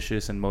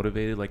ambitious and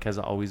motivated. Like has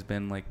it always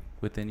been like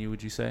within you?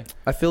 Would you say?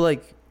 I feel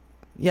like,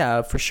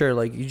 yeah, for sure.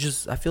 Like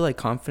I feel like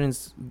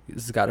confidence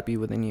has got to be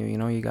within you. You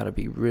know, you got to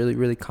be really,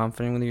 really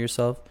confident within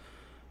yourself.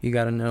 You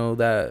got to know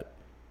that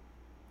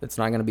it's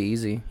not gonna be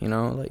easy. You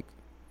know, like.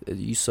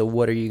 So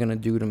what are you gonna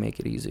do to make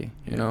it easy?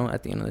 You know,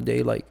 at the end of the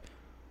day, like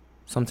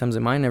sometimes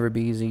it might never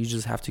be easy. You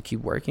just have to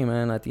keep working,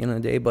 man, at the end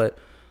of the day. But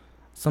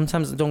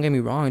sometimes, don't get me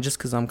wrong, just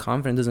because I'm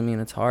confident doesn't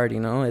mean it's hard. You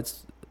know,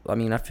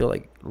 I feel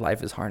like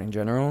life is hard in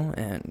general,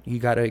 and you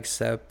gotta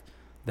accept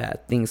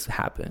that things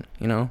happen.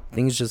 You know,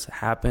 things just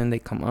happen, they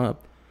come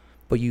up,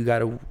 but you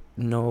gotta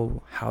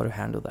know how to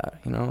handle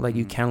that. You know, like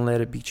you can't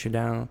let it beat you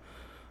down.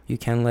 You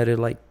can't let it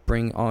like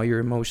bring all your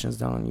emotions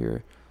down,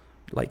 your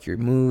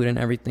mood and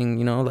everything,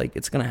 you know, like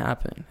it's gonna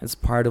happen. It's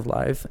part of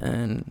life,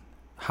 and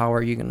how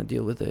are you gonna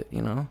deal with it,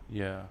 you know?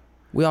 Yeah.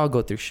 We all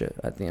go through shit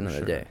at the end of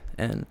the day,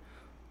 and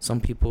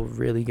some people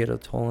really get a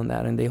toll in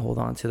that, and they hold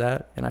on to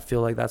that, and I feel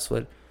like that's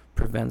what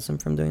prevents them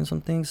from doing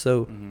something.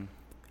 So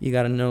you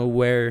gotta know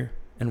where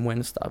and when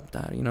to stop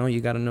that, you know? You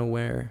gotta know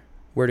where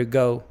to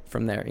go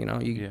from there, you know?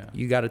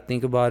 You gotta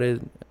think about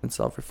it and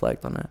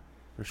self-reflect on that.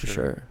 For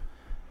sure.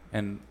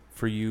 And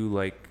for you,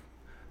 like,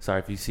 sorry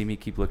if you see me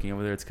keep looking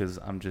over there. It's because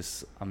I'm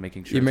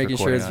making sure. You're making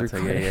sure it's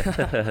recording.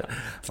 Yeah.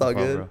 It's all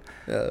good.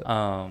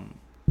 Yeah.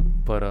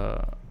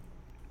 But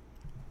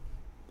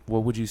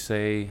what would you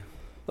say?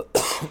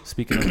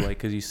 Speaking of like,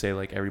 because you say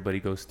like everybody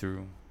goes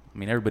through. I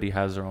mean, everybody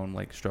has their own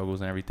like struggles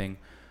and everything.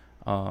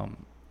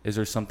 Is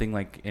there something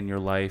like in your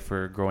life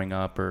or growing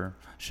up or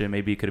shit?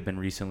 Maybe it could have been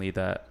recently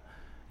that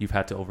you've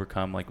had to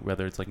overcome, like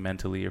whether it's like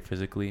mentally or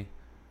physically.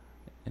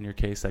 In your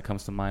case, that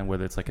comes to mind,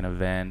 whether it's like an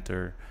event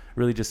or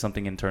really just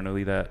something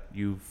internally that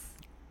you've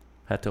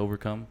had to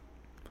overcome?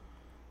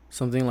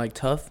 Something like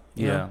tough?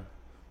 Know?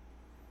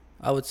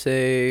 I would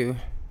say,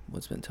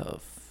 what's been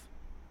tough?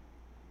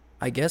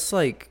 I guess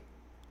like,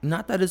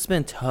 not that it's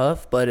been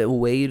tough, but a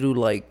way to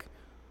like,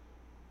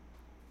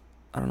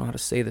 I don't know how to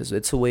say this.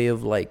 It's a way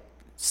of like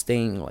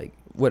staying like,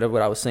 what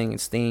I was saying,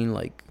 is staying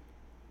like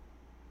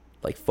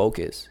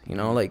focused, you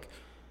know, like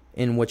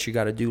in what you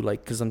got to do.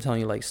 Like, cause I'm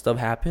telling you, like stuff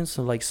happens.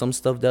 So like some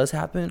stuff does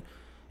happen.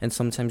 And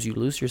sometimes you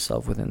lose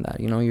yourself within that,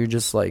 you know, you're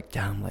just like,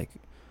 damn, like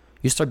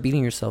you start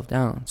beating yourself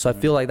down. So I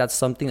feel like that's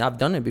something, I've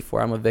done it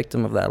before. I'm a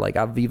victim of that. Like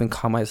I've even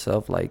caught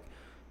myself like,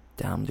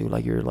 damn, dude,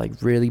 like you're like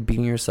really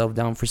beating yourself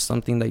down for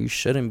something that you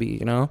shouldn't be,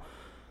 you know?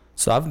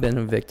 So I've been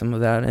a victim of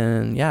that.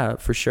 And yeah,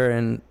 for sure.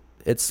 And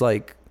it's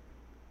like,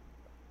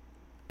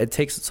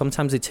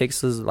 sometimes it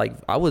takes us, like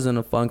I was in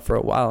a funk for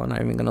a while, and I'm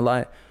not even gonna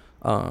lie.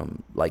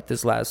 Like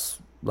this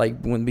last, like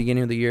when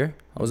beginning of the year,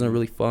 I was in a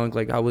really funk.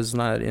 Like I was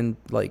not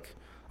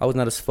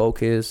as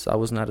focused. I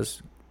was not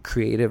as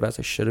creative as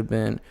I should have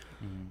been.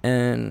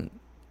 And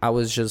I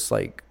was just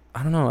like,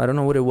 I don't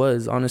know what it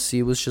was. Honestly,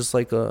 it was just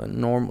like a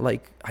norm.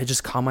 Like I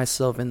just caught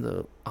myself in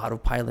the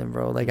autopilot,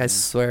 bro. Like I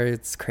swear,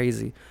 it's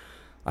crazy.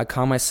 I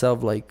caught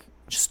myself like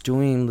just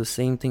doing the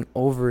same thing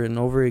over and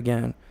over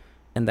again.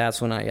 And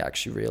that's when I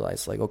actually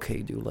realized, like,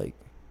 okay, dude, like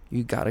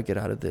you gotta get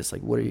out of this.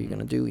 Like, what are you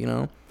gonna do, you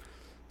know?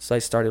 So I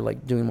started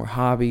like doing more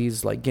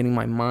hobbies, like getting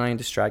my mind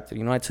distracted.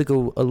 You know, I took a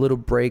little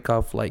break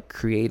off like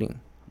creating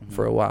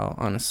for a while,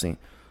 honestly.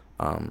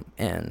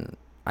 And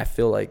I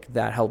feel like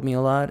that helped me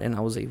a lot, and I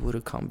was able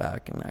to come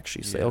back and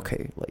actually say,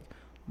 okay, like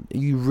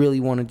you really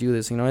want to do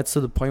this, you know? It's to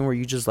the point where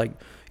you just like,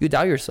 you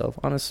doubt yourself,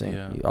 honestly.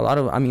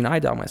 I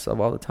doubt myself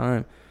all the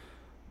time,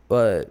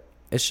 but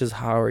it's just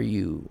how are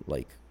you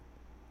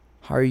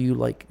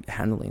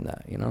handling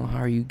that, you know? How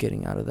are you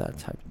getting out of that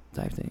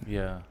type thing?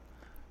 Yeah,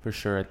 for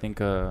sure. I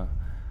think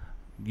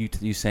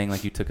you saying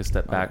like you took a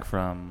step back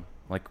from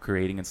like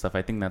creating and stuff,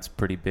 I think that's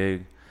pretty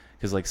big,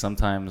 because like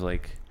sometimes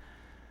like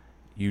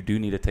you do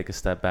need to take a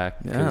step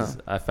back, because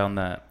I found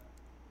that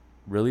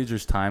really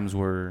there's times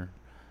where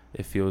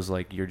it feels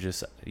like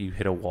you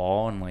hit a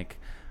wall. And like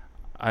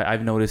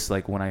I've noticed,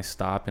 like when I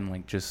stop and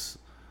like just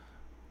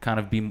kind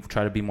of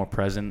try to be more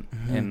present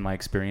in my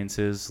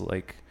experiences,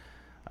 like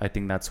I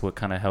think that's what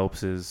kind of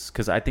helps, is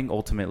because I think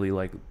ultimately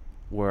like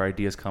where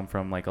ideas come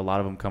from, like a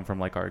lot of them come from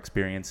like our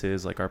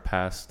experiences, like our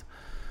past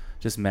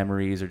just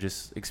memories or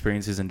just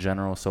experiences in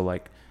general. So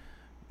like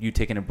you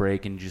taking a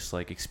break and just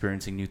like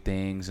experiencing new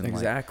things and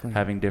like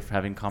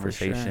having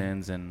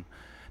conversations. Sure. And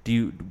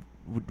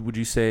would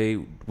you say,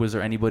 was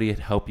there anybody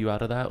to help you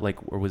out of that, like,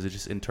 or was it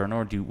just internal,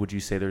 or would you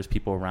say there's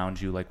people around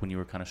you like when you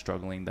were kind of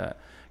struggling that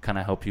kind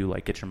of help you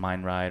like get your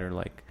mind right, or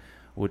like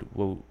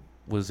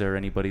was there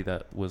anybody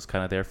that was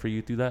kind of there for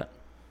you through that?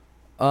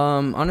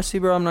 Honestly,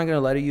 bro, I'm not gonna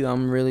lie to you,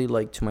 I'm really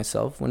like to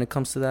myself when it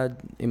comes to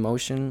that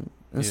emotion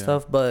and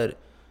stuff. But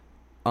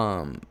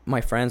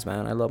my friends,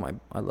 man, I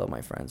love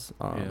my friends.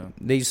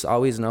 They just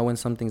always know when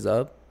something's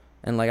up,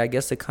 and like I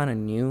guess they kind of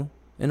knew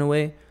in a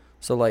way.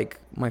 So like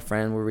my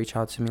friend will reach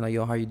out to me like,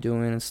 yo, how you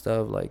doing and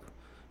stuff, like,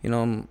 you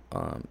know.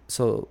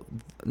 So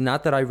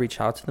not that I reach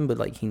out to them, but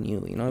like he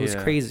knew, you know. It was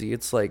crazy.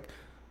 It's like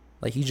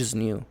he just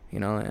knew, you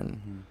know.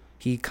 And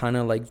he kind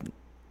of like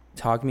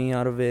talked me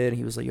out of it.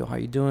 He was like, yo, how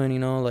you doing, you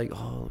know, like,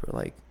 oh,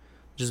 like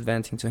just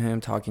venting to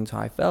him, talking to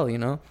how I felt, you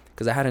know,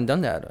 because I hadn't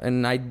done that,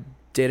 and I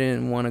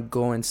didn't want to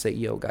go and say,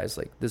 yo guys,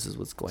 like this is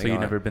what's going on. So you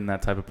never been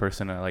that type of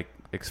person to like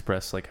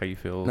express like how you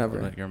feel,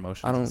 never, like your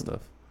emotions and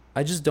stuff?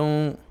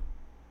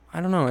 I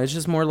don't know, it's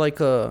just more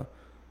like I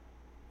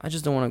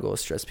just don't want to go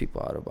stress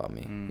people out about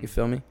me. You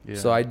feel me?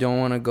 So I don't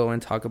want to go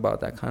and talk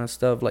about that kind of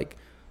stuff. Like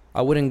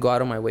I wouldn't go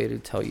out of my way to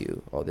tell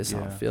you, oh, this is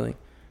how I'm feeling,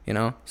 you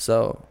know.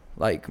 So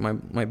like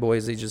my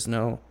boys, they just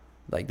know,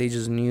 like they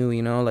just knew,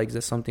 you know, like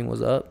that something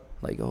was up.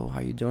 Like, oh, how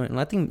you doing? And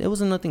I think it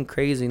wasn't nothing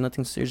crazy,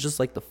 nothing serious, just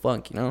like the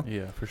funk, you know?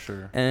 Yeah, for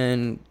sure.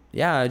 And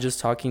yeah, just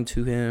talking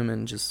to him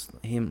and just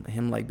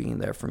him like being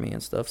there for me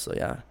and stuff. So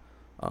yeah.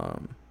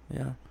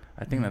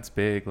 I think that's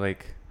big.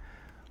 Like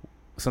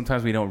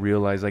sometimes we don't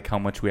realize like how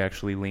much we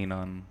actually lean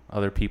on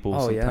other people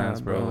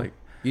sometimes, bro. Like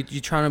you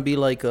trying to be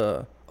like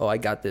I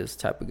got this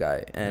type of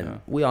guy.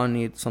 And we all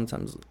need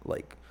sometimes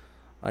like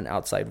an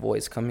outside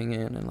voice coming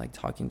in and like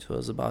talking to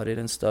us about it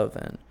and stuff.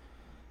 And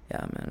yeah,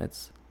 man,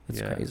 it's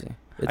crazy.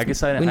 I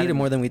guess we need it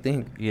more than we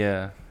think.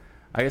 Yeah.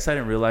 I guess I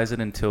didn't realize it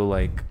until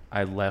like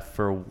I left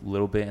for a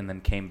little bit and then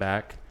came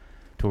back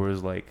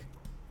towards like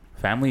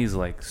family is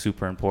like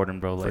super important,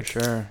 bro. Like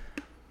for sure.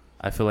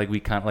 I feel like we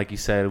kind of, like you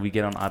said, we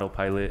get on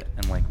autopilot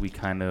and like we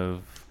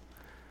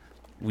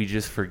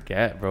just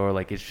forget, bro.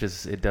 Like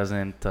it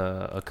doesn't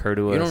occur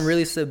to us. You don't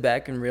really sit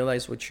back and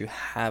realize what you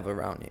have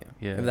around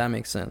you. Yeah. If that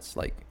makes sense.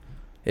 Like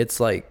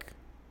it's like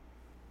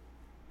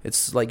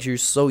you're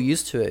so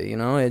used to it, you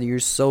know, and you're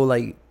so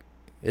like,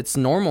 it's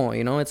normal,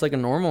 you know, it's like a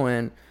normal,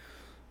 and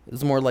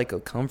it's more like a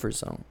comfort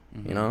zone,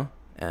 you know.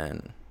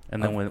 And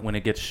then when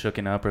it gets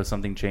shooken up or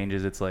something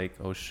changes, it's like,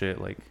 oh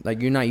shit, like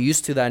you're not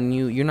used to that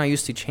you're not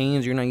used to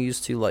change, you're not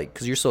used to like,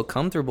 because you're so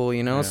comfortable,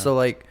 you know. So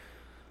like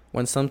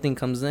when something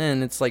comes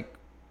in, it's like,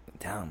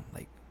 damn,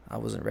 like I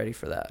wasn't ready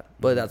for that.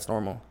 But that's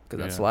normal,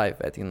 because that's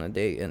life at the end of the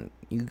day, and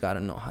you gotta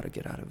know how to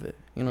get out of it,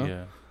 you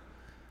know.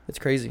 It's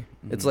crazy.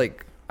 It's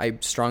like, I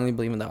strongly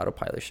believe in the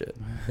autopilot shit.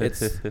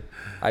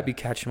 I be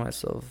catching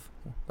myself,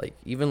 like,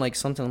 even like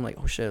something, I'm like,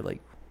 oh shit,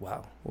 like,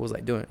 wow, what was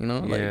I doing? You know,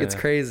 like it's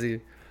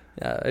crazy.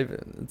 Yeah,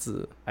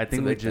 I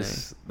think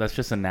that's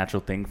just a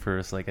natural thing for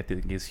us. Like I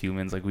think as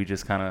humans, like we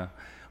just kind of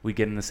we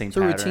get in the same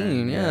pattern. It's a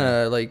routine,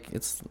 yeah. Like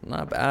it's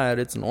not bad.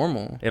 It's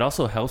normal. It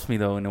also helps me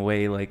though in a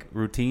way, like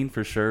routine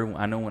for sure.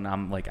 I know when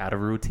I'm like out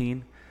of a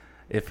routine,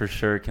 it for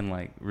sure can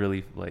like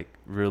really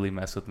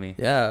mess with me.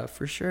 Yeah,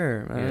 for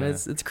sure, man. Yeah.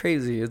 It's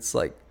crazy. It's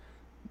like,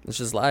 it's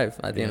just life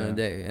at the end of the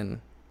day, and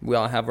we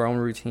all have our own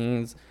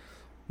routines.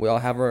 We all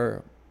have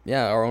our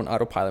own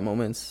autopilot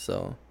moments.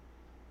 So,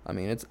 I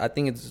mean, I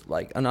think it's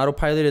like an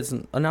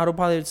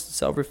autopilot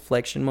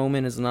self-reflection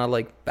moment is not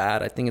like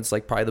bad. I think it's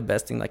like probably the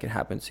best thing that can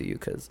happen to you,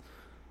 because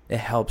it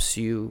helps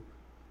you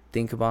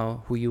think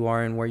about who you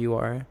are and where you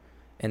are,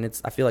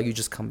 and I feel like you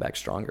just come back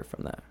stronger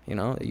from that. You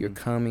know, you're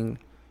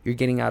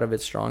getting out of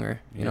it stronger.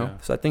 You know,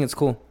 so I think it's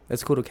cool.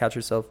 It's cool to catch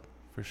yourself.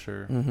 For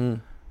sure.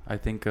 I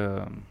think.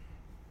 Sorry,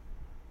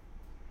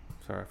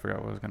 I forgot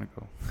where I was gonna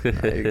go. No,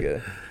 you're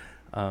good.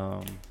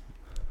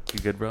 You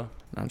good, bro?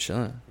 I'm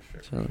chilling.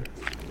 For sure. Chilling.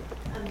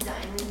 I'm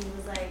dying when he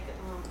was like,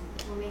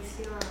 what makes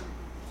you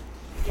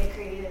get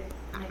creative?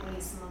 Like when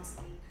you smoke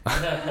weed.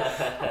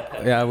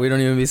 Yeah, we don't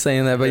even be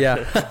saying that, but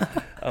yeah.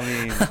 I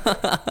mean,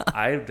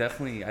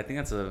 I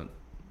think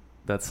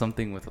that's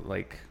something with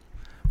like,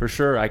 for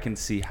sure I can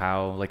see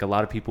how like a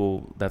lot of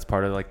people, that's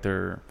part of like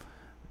their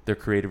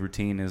creative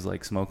routine is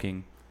like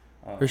smoking.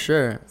 For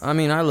sure. I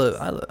mean, I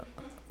love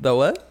the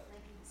what?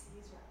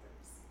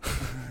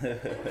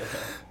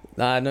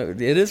 Nah, no, it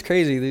is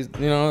crazy.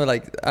 You know,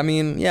 like, I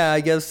mean, yeah,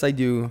 I guess I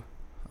do.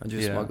 I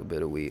just smoke a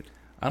bit of weed.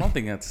 I don't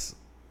think that's,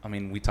 I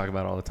mean, we talk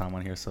about it all the time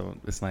on here, so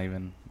it's not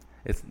even,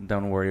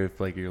 don't worry if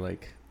like you're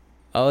like.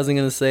 I wasn't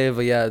going to say it,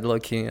 but yeah, low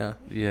key, yeah.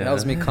 That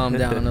helps me calm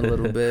down a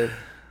little bit.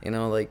 You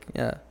know, like,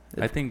 yeah,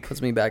 It I think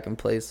puts me back in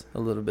place a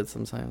little bit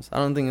sometimes. I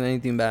don't think it's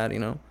anything bad, you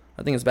know.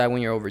 I think it's bad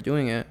when you're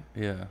overdoing it.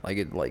 Yeah. Like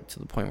to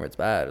the point where it's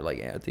bad.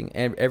 Like I think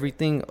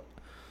everything.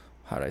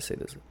 How do I say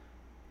this?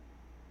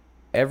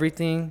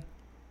 Everything.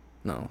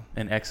 No.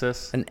 An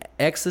excess. An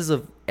excess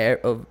of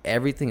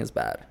everything is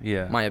bad.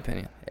 Yeah. My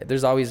opinion.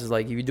 There's always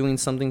like if you're doing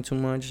something too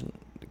much,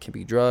 it can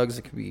be drugs.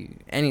 It could be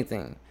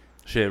anything.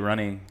 Shit,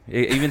 running.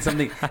 Even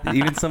something.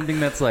 Even something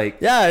that's like.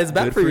 Yeah, it's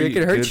bad for you. It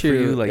could hurt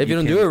you, like if you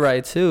don't do it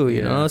right too.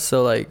 You know.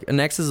 So like an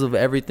excess of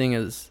everything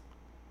is,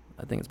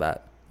 I think it's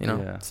bad. You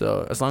know. Yeah.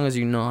 So as long as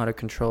you know how to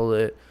control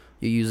it,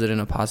 you use it in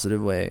a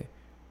positive way,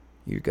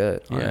 you're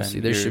good. Honestly,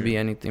 there should be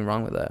anything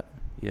wrong with that.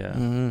 Yeah.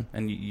 Mm-hmm.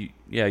 And you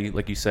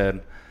like you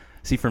said.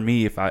 See, for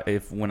me,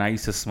 if when I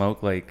used to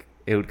smoke, like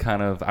it would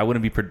kind of, I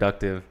wouldn't be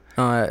productive.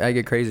 I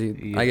get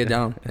crazy. Yeah. I get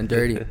down and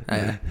dirty.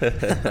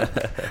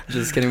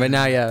 Just kidding. But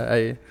now,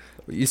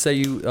 you say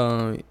you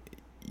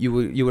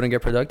wouldn't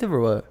get productive or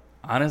what?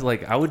 Honestly,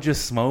 like I would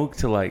just smoke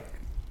to like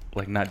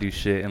not do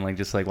shit and like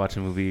just like watch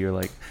a movie or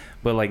like.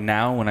 But like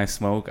now when I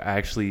smoke,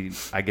 I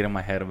get in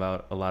my head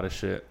about a lot of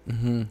shit.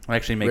 Mm-hmm. It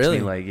actually makes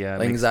me like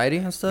anxiety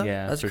and stuff.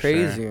 Yeah, that's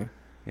crazy. Sure.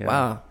 Yeah.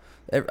 Wow.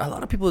 A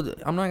lot of people,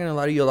 I'm not gonna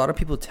lie to you, a lot of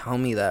people tell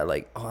me that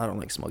like, oh, I don't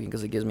like smoking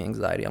because it gives me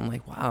anxiety. I'm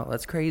like, wow,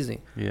 that's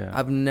crazy. Yeah,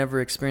 I've never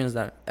experienced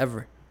that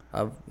ever.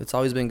 It's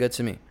always been good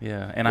to me.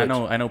 Yeah, and I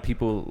know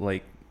people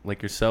like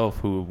yourself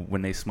who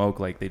when they smoke,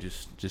 like they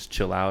just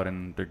chill out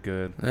and they're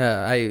good.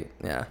 Yeah.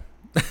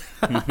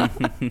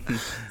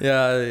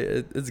 Yeah,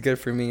 it's good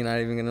for me. Not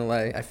even gonna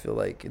lie, I feel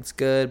like it's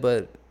good,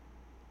 but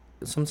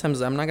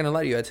sometimes I'm not gonna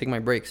lie to you, I take my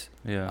breaks.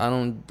 Yeah,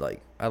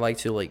 I like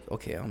to like,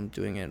 okay, I'm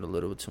doing it a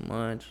little bit too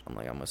much. I'm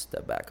gonna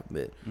step back a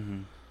bit.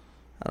 Mm-hmm.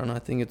 I don't know. I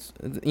think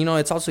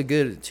it's also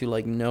good to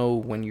like know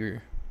when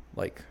you're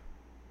like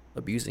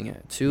abusing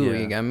it too. Yeah.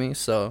 You get me?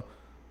 So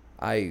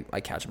I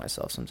catch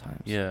myself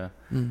sometimes. Yeah,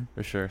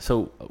 for sure.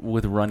 So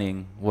with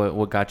running,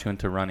 what got you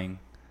into running?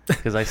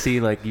 Because I see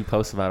like you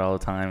post about it all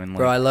the time. And like,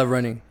 bro, I love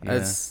running.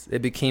 Yeah.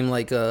 It became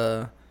like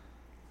I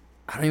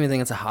don't even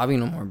think it's a hobby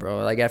no more,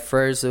 bro. Like at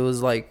first it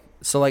was like.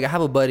 So like I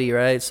have a buddy,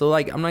 right? So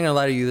like I'm not gonna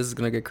lie to you, this is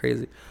gonna get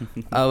crazy.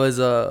 I was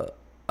a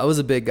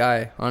big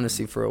guy,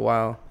 honestly, for a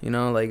while. You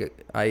know,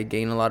 like I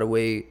gained a lot of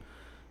weight,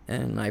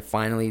 and I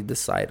finally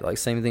decided, like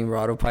same thing for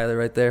autopilot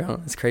right there. Huh?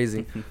 It's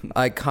crazy.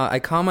 I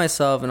caught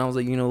myself, and I was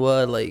like, you know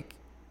what, like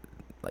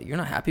you're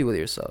not happy with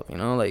yourself. You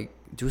know, like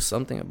do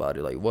something about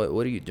it. Like what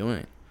are you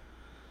doing?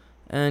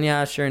 And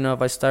yeah, sure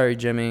enough, I started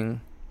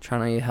gymming,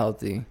 trying to eat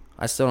healthy.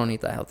 I still don't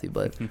eat that healthy,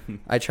 but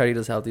I try to eat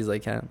as healthy as I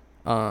can.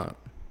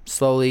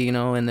 Slowly, you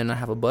know, and then I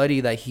have a buddy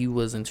that he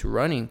was into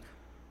running,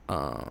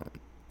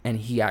 and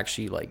he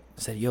actually like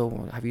said,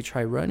 yo, have you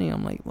tried running?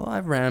 I'm like, well,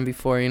 I've ran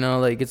before, you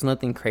know, like it's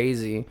nothing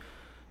crazy.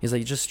 He's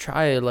like, just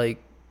try it, like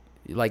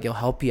it'll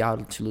help you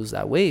out to lose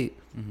that weight.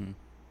 Mm-hmm.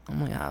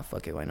 I'm like,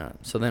 fuck it, why not?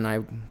 So then I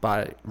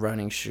bought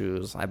running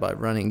shoes, I bought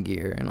running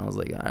gear, and I was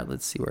like, all right,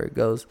 let's see where it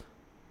goes.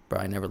 Bro,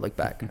 I never looked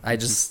back. I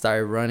just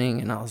started running,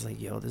 and I was like,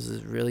 yo, this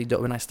is really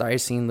dope. And I started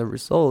seeing the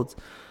results,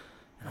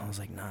 and I was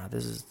like, nah,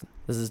 this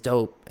is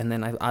dope. And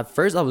then at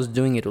first I was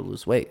doing it to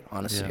lose weight,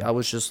 honestly. Yeah. I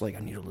was just like, I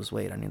need to lose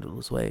weight.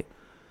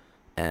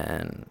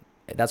 And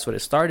that's what it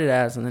started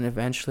as. And then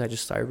eventually I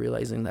just started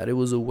realizing that it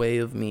was a way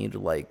of me to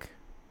like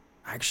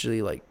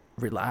actually like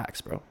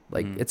relax, bro.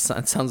 Like it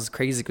sounds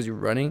crazy because you're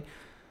running,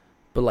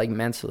 but like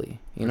mentally,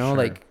 you know,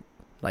 sure.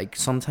 like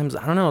sometimes,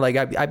 I don't know, like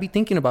I be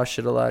thinking about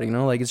shit a lot, you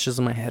know, like it's just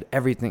in my head,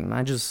 everything. And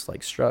I just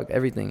like struck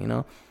everything, you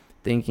know,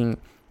 thinking,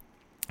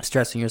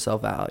 stressing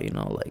yourself out, you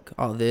know, like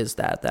all this,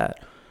 that,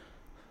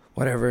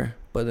 whatever.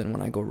 But then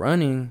when I go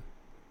running,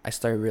 I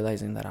started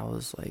realizing that I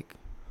was like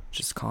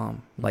just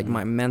calm. Like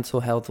my mental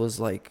health was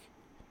like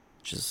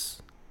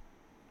just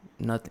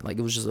nothing. Like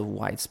it was just a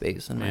wide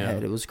space in my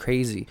head. It was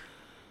crazy.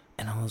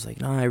 And I was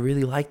like, no, I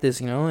really like this,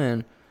 you know.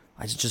 And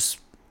I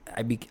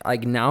be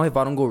like, now if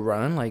I don't go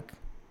run, like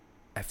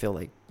I feel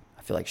like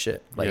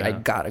shit. Like I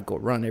gotta go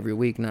run every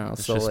week now.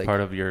 It's so just like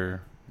part of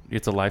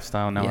it's a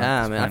lifestyle now.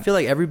 Yeah, man. I feel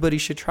like everybody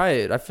should try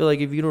it. I feel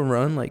like if you don't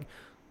run, like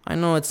I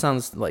know it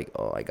sounds like,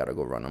 oh, I gotta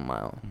go run a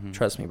mile. Mm-hmm.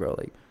 Trust me, bro.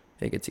 Like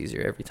it gets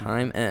easier every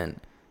time, and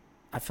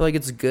I feel like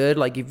it's good.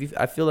 Like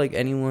I feel like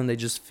anyone that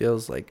just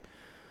feels like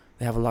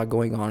they have a lot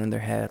going on in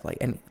their head, like,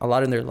 and a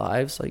lot in their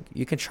lives, like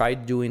you can try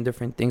doing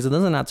different things. It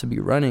doesn't have to be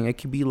running. It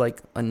could be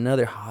like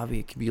another hobby.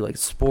 It could be like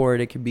sport.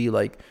 It could be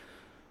like,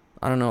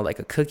 I don't know, like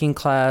a cooking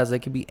class. It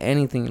could be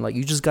anything. Like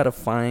you just gotta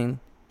find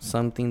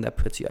something that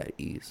puts you at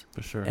ease.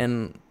 For sure.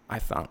 And I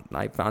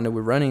found it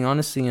with running,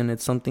 honestly, and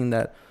it's something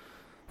that,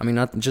 I mean,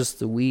 not just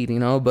the weed, you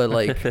know, but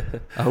like,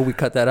 I hope we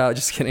cut that out.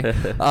 Just kidding.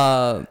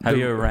 Have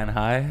you ever ran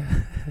high?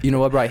 You know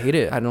what, bro? I hate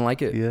it. I don't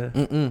like it.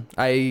 Yeah.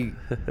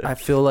 I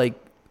feel like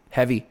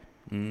heavy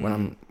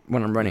when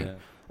I'm running.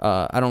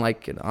 Yeah. I don't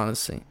like it,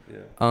 honestly.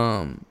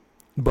 Yeah.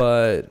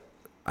 But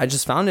I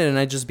just found it, and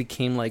I just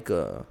became like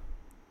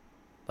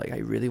I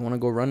really want to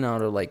go run now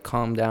to like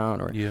calm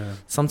down. Or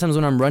sometimes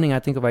when I'm running, I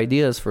think of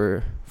ideas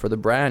for the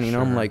brand. You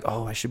know, I'm like,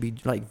 oh, I should be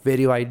like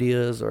video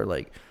ideas or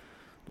like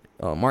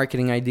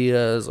marketing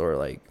ideas or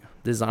like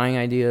design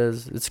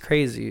ideas. It's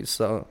crazy.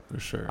 So For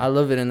sure. I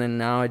love it. And then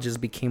now it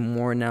just became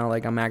more now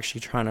like I'm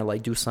actually trying to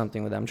like do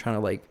something with it. I'm trying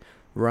to like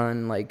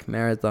run like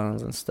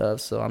marathons and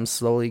stuff. So I'm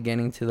slowly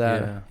getting to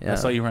that. Yeah. I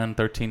saw you ran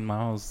 13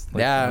 miles.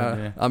 Like,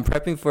 yeah. I'm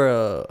prepping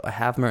for a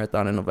half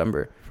marathon in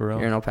November. For real?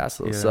 Here in El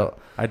Paso. Yeah. So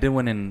I did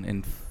one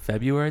in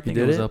February. I think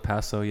did it was it? El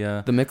Paso.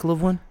 Yeah. the Michelob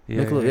one?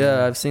 Yeah, Michelob,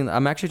 yeah. I've seen.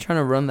 I'm actually trying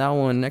to run that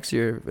one next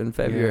year in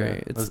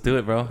February. Yeah. Let's do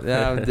it, bro.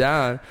 Yeah, I'm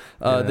down.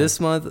 Yeah.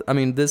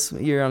 This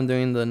year I'm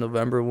doing the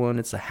November one.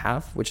 It's a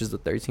half, which is the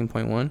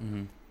 13.1.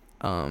 Mhm.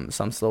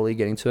 So I'm slowly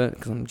getting to it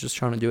because I'm just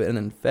trying to do it. And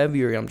then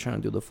February I'm trying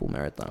to do the full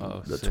marathon,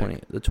 Oh, the sick.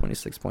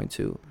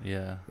 26.2,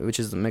 Yeah. which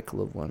is the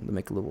Michelob one, the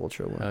Michelob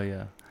Ultra one. Oh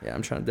yeah. Yeah,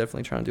 I'm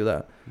definitely trying to do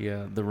that.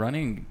 Yeah, the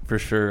running for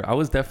sure. I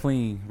was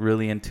definitely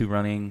really into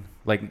running.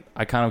 Like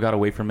I kind of got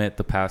away from it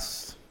the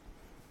past,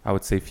 I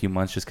would say, few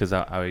months, just because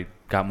I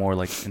got more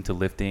like into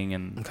lifting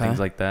and things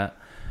like that.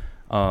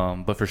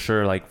 But for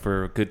sure, like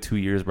for a good 2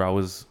 years, bro, I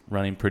was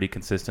running pretty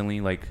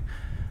consistently. Like,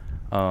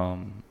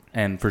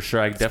 and for sure,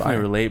 I definitely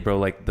relate, bro.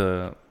 Like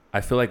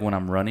I feel like when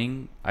I'm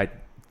running, I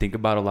think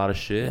about a lot of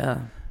shit.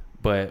 Yeah.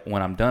 But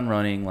when I'm done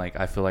running, like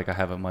I feel like I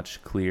have a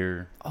much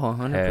clearer. Oh,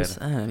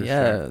 100%. For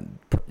Yeah. sure.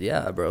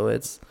 Yeah, bro.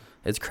 It's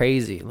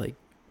crazy. Like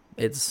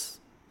it's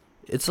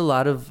a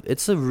lot of,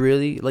 it's a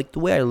really, like the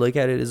way I look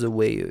at it is a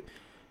way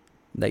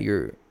that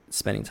you're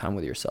spending time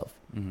with yourself.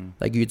 Mm-hmm.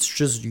 Like it's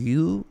just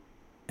you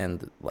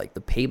and like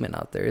the pavement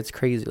out there. It's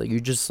crazy. Like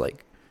you just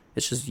like,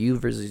 it's just you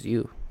versus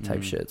you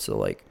type shit. So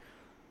like,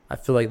 I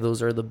feel like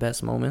those are the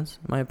best moments,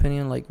 in my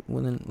opinion. Like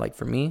within, like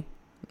for me,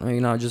 I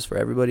mean, not just for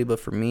everybody, but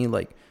for me,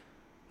 like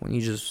when you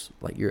just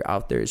like you're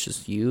out there, it's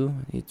just you.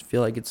 You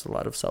feel like it's a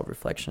lot of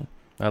self-reflection.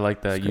 I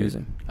like that. It's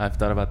crazy. I've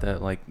thought about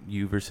that, like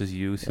you versus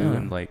you too, Yeah.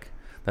 and like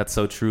that's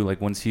so true.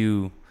 Like once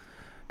you,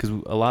 because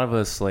a lot of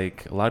us,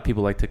 like a lot of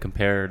people like to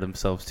compare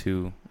themselves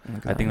to.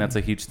 I think that's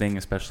a huge thing,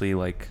 especially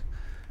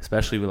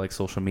with like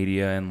social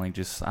media and like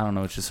just, I don't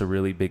know, it's just a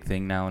really big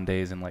thing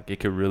nowadays, and like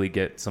it could really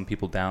get some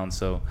people down.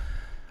 So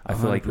I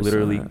feel like 100%.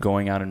 literally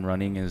going out and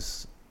running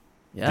is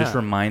just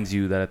reminds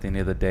you that at the end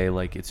of the day,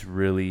 like it's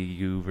really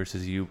you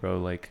versus you, bro.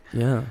 Like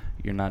you're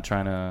not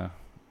trying to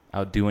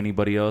outdo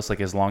anybody else.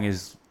 Like as long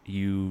as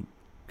you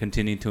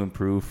continue to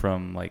improve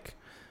from like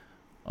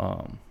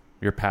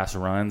your past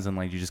runs and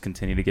like you just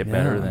continue to get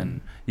better, then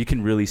you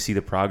can really see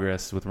the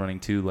progress with running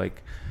too.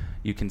 Like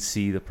you can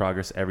see the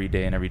progress every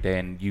day,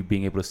 and you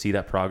being able to see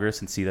that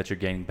progress and see that you're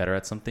getting better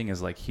at something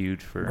is like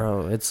huge for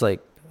bro. It's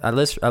like at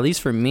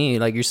least for me,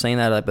 like you're saying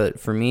that, but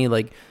for me,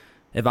 like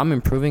if I'm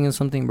improving in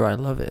something, bro, I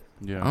love it.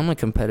 Yeah. I'm a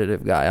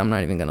competitive guy. I'm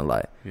not even gonna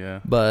lie. Yeah.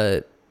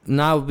 But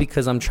not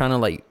because I'm trying to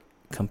like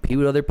compete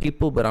with other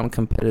people, but I'm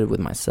competitive with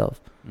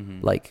myself.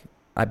 Mm-hmm. Like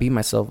I beat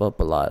myself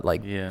up a lot.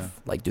 Like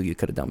like dude, you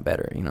could have done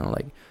better. You know,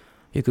 like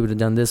you could have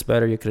done this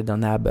better. You could have done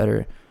that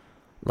better.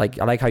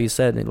 Like I like how you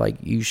said, like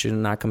you should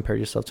not compare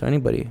yourself to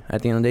anybody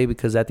at the end of the day,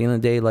 because at the end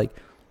of the day, like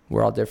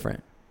we're all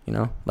different. You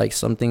know, like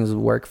some things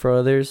work for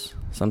others,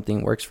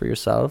 something works for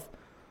yourself.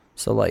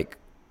 So like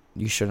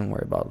you shouldn't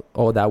worry about,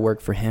 oh, that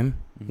worked for him.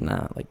 Mm-hmm.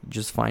 Nah, like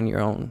just find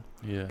your own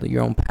Yeah.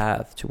 your own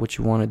path to what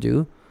you want to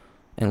do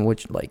and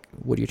what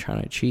you're trying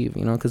to achieve,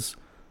 you know, because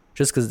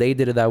just because they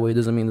did it that way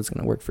doesn't mean it's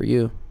going to work for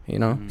you, you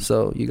know. Mm-hmm.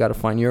 So you got to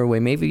find your way.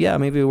 Maybe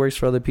it works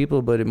for other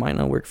people, but it might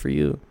not work for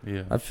you.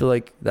 Yeah. I feel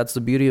like that's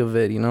the beauty of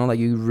it, you know, like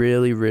you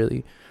really,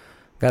 really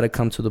got to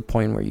come to the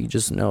point where you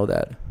just know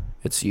that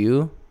it's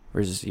you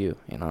versus you,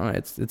 you know.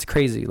 It's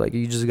crazy. Like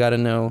you just got to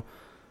know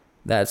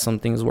that some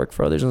things work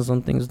for others and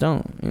some things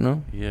don't, you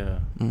know. Yeah.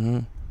 Mm-hmm.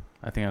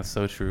 I think that's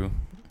so true.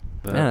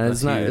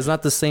 It's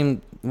not the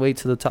same way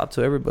to the top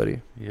to everybody.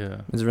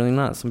 Yeah. It's really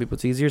not. Some people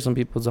it's easier, some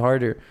people it's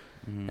harder.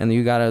 Mm-hmm. And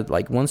you gotta,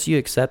 like, once you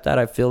accept that,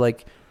 I feel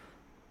like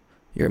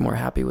you're more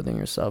happy within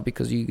yourself,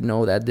 because you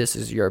know that this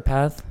is your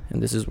path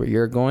and this is where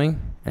you're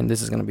going and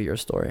this is gonna be your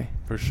story.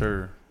 For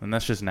sure. And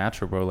that's just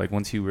natural, bro. Like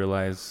once you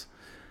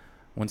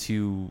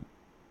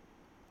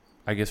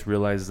I guess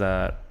realize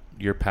that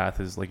your path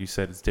is, like you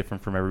said, it's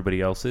different from everybody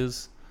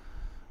else's,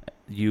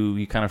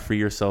 you kind of free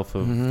yourself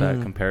of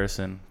that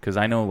comparison. Because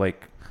I know,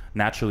 like,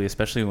 naturally,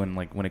 especially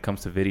when it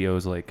comes to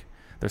videos, like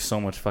there's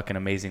so much fucking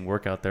amazing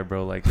work out there,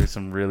 bro. Like there's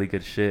some really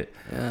good shit.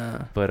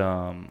 Yeah. But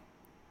and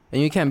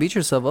you can't beat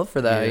yourself up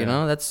for that, you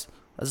know. That's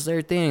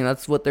their thing.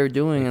 That's what they're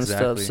doing and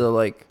stuff. So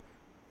like,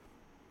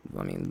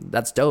 I mean,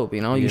 that's dope,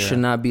 you know. You should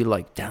not be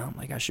like, damn,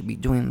 like I should be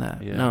doing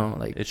that. No,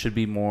 like it should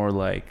be more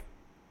like,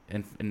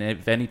 and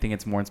if anything,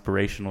 it's more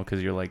inspirational,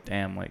 because you're like,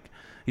 damn, like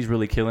he's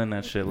really killing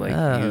that shit.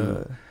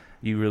 Like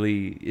you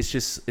really,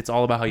 it's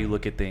all about how you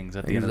look at things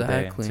at the end of the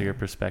day. So your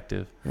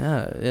perspective.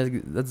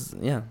 That's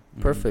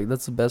perfect.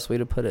 That's the best way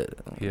to put it.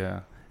 Yeah.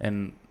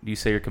 And you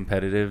say you're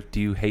competitive.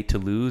 Do you hate to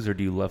lose or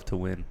do you love to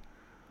win?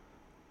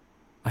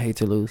 I hate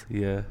to lose.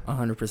 Yeah.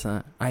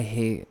 100%. I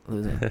hate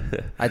losing.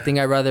 I think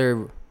I'd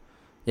rather.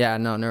 Yeah,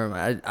 no, never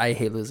mind. I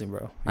hate losing,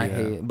 bro. I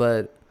hate,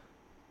 but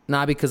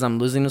not because I'm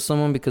losing to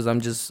someone, because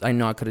I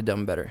know I could have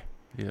done better.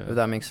 Yeah. If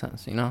that makes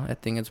sense, you know. I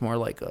think it's more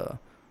like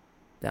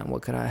damn,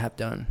 what could I have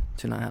done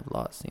to not have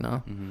lost, you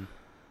know? Mm-hmm.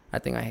 I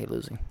think I hate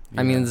losing.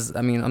 Yeah.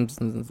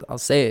 I'll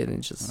say it.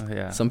 It's just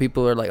some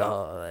people are like,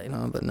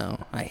 but no,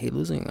 I hate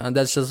losing.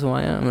 That's just who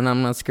I am, and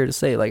I'm not scared to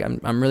say it. Like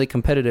I'm really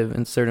competitive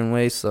in certain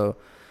ways, so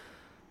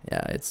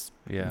yeah, it's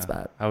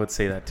bad. I would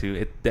say that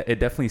too. It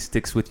definitely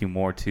sticks with you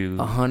more too.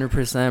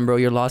 100%, bro.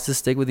 Your losses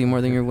stick with you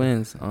more than your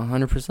wins.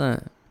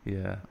 100%.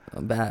 Yeah,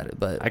 bad,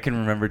 but I can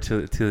remember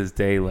to this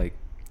day, like,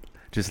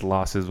 just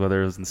losses,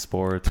 whether it was in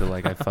sports or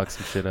like I fucked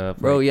some shit up,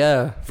 bro. Like,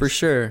 yeah, for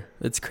sure.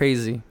 It's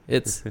crazy.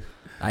 It's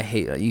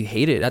you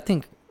hate it. I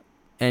think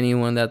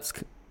anyone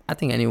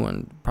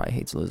probably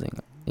hates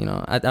losing. You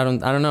know, I don't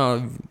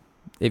know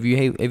if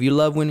you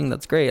love winning,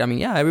 that's great. I mean,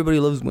 yeah, everybody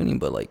loves winning,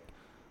 but like,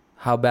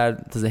 how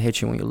bad does it hit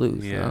you when you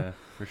lose? Yeah, you know?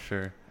 for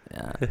sure.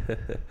 Yeah.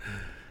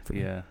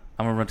 Yeah.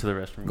 I'm gonna run to the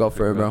restroom. Go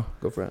for it, bro.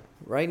 Go for it.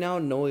 Right now,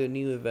 no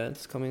new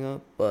events coming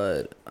up,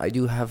 but I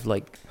do have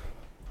like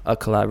a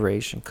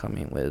collaboration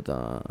coming with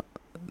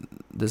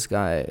this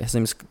guy. His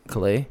name's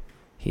Calais.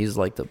 He's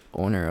like the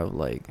owner of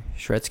like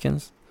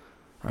Shredskins.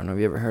 I don't know if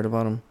you ever heard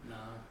about him. No.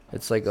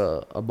 It's like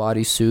a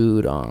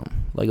bodysuit,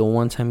 like a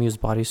one-time use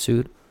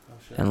bodysuit,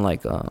 and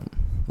like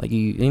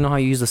you know how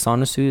you use the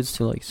sauna suits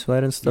to like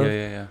sweat and stuff.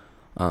 Yeah.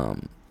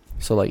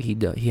 So like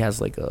he has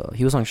like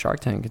he was on Shark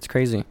Tank. It's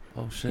crazy.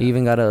 Oh shit. He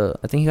even I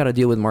think he got a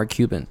deal with Mark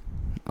Cuban.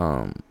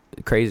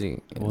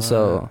 Crazy. What?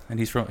 So and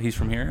he's from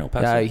here, El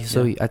Paso. Yeah.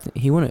 So I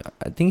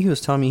think he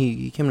was telling me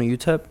he came to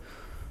UTEP.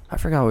 I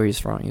forgot where he's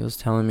from. He was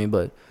telling me,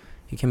 but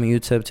he came to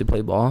UTEP to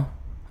play ball.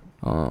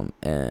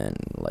 And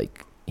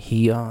like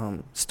he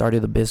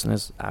started the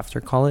business after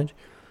college.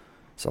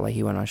 So like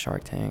he went on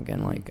Shark Tank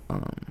and like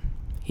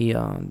he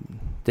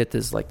did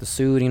this like the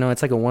suit. You know,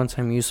 it's like a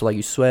one-time use. So like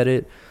you sweat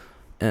it.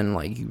 And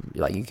like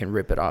you can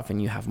rip it off and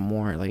you have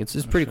more. Like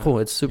it's pretty cool.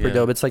 It's super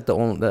dope. It's like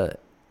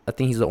I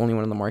think he's the only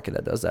one in the market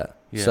that does that.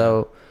 Yeah.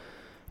 So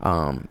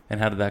and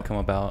how did that come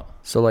about?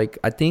 So like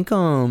I think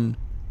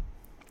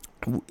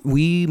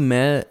we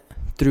met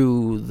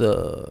through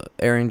the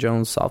Aaron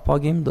Jones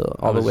softball game,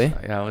 all the way.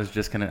 Yeah, I was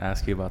just gonna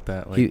ask you about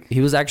that. Like he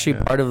was actually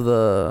part of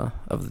the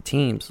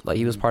teams. Like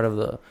he was part of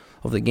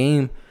the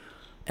game,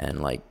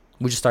 and like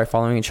we just started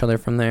following each other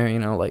from there, you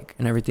know, like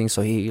and everything.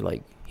 So he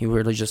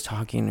were just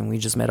talking, and we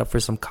just met up for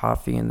some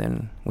coffee, and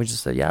then we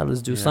just said, yeah,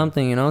 let's do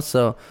something, you know.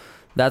 So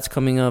that's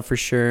coming up for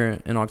sure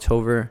in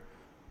October.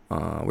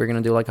 We're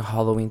gonna do like a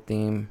Halloween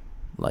theme,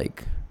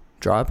 like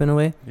drop in a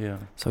way. Yeah.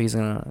 So he's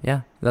gonna,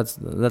 that's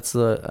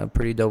a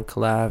pretty dope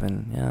collab,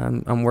 and yeah,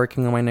 I'm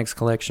working on my next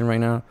collection right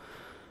now,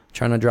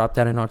 trying to drop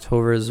that in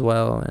October as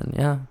well, and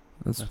yeah,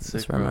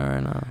 that's where I'm at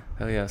right now.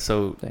 Hell yeah!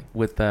 So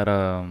with that,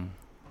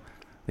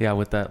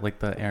 like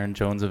the Aaron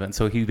Jones event,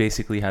 so he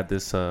basically had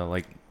this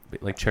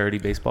like charity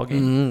baseball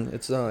game. Mm-hmm.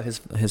 It's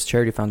his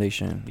charity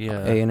foundation.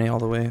 Yeah, A&A all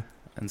the way.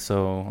 And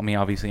so, I mean,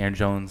 obviously, Aaron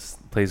Jones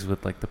plays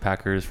with like the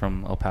Packers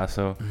from El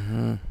Paso,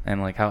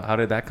 and like how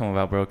did that come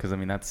about, bro? Because I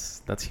mean,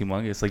 that's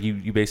humongous. Like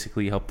you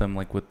basically helped them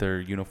like with their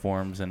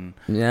uniforms and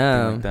things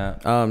like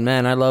that.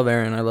 Man, I love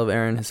Aaron. I love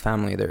Aaron. His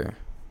family, they're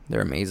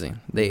amazing.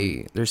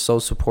 They're so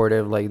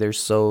supportive. Like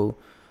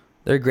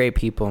they're great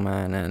people,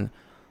 man. And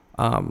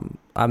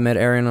I met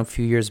Aaron a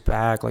few years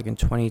back, like in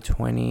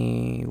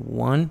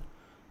 2021.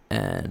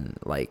 And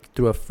like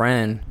through a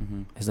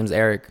friend, his name's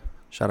Eric.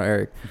 Shout out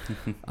Eric.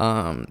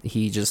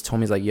 He just told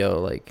me, he's like, yo,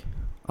 like,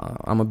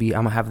 I'm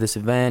gonna have this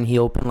event. He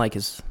opened like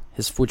his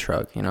food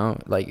truck, you know,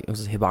 like it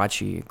was a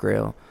hibachi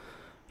grill.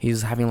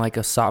 He's having like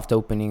a soft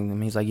opening,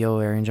 and he's like, yo,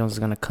 Aaron Jones is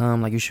gonna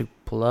come. Like, you should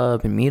pull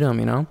up and meet him,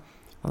 you know.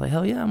 I was like,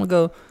 hell yeah, I'm gonna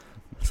go.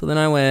 So then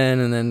I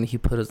went, and then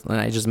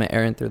and I just met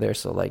Aaron through there.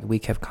 So like we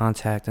kept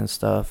contact and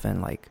stuff,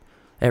 and like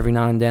every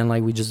now and then,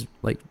 like we just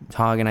like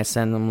talk, and I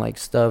send them like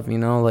stuff, you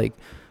know, like.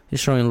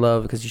 Just showing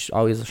love, because you're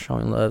always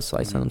showing love. So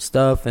I sent him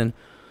stuff, and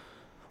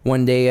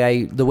one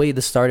day the way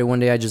this started, one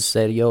day I just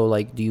said, yo,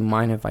 like, do you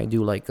mind if I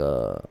do like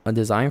a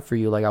design for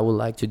you? Like, I would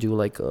like to do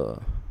like a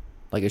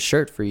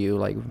shirt for you,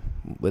 like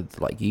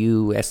with like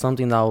you as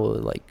something that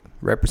would like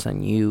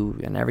represent you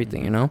and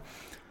everything, you know?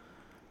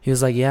 He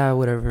was like, yeah,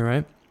 whatever,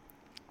 right?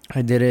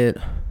 I did it.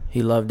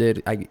 He loved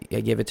it. I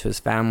gave it to his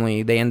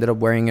family. They ended up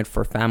wearing it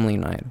for family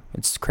night.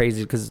 It's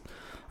crazy because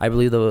I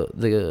believe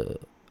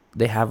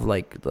they have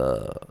like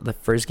the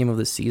first game of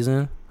the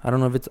season. I don't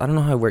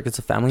know how it works. It's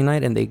a family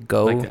night, and they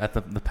go like at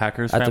the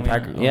Packers. At the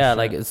Packers,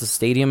 like it's a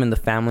stadium, and the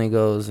family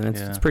goes, and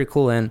it's pretty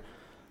cool. And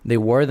they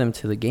wore them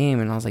to the game,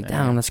 and I was like,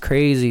 damn, that's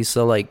crazy.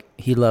 So like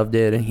he loved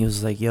it, and he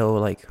was like, yo,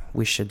 like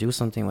we should do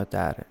something with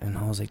that. And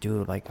I was like,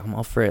 dude, like I'm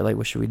all for it. Like,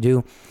 what should we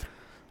do?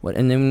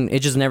 And then it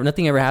just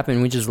nothing ever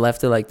happened. We just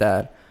left it like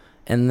that.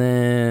 And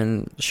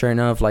then sure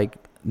enough, like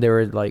they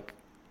were like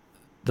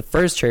the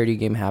first charity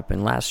game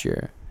happened last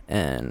year,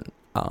 and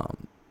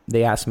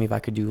they asked me if I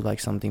could do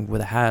like something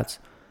with the hats.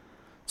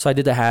 So I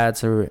did the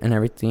hats and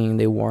everything.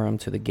 They wore them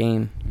to the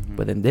game.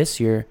 But then this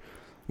year,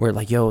 we're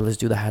like, yo, let's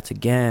do the hats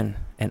again.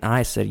 And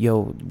I said,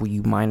 yo, will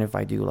you mind if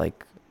I do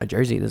like a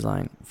jersey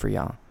design for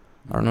y'all?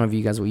 I don't know if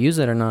you guys will use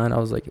it or not. I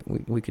was like,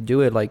 we could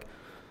do it. Like,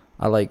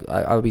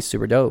 I would be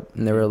super dope.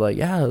 And they were like,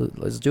 yeah,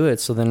 let's do it.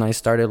 So then I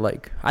started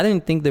like, I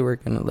didn't think they were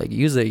gonna like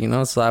use it, you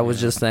know. So I was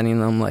just sending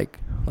them like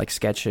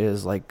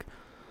sketches, like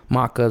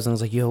mock-ups, and I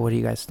was like, yo, what do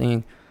you guys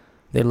think?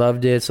 They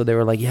loved it, so they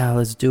were like, yeah,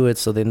 let's do it.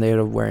 So then they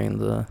were wearing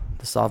the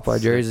softball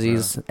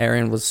jerseys.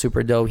 Aaron was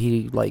super dope.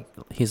 He's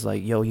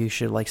like, yo, you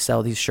should like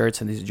sell these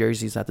shirts and these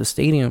jerseys at the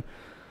stadium.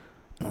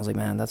 And I was like,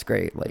 man, that's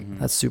great. Like,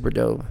 that's super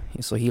dope.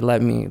 So he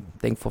let me.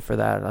 Thankful for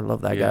that. I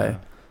love that guy.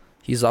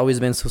 He's always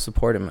been so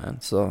supportive,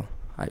 man. So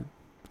I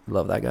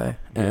love that guy.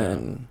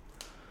 And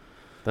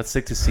that's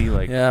sick to see.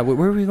 Like, yeah, where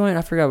were we going?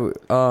 I forgot.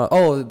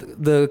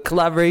 The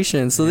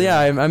collaboration. So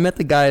I met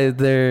the guy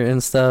there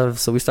and stuff.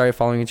 So we started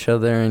following each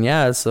other,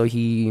 and so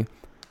he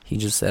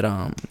just said,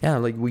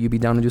 like, will you be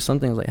down to do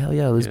something? I was like, hell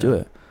yeah, let's do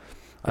it.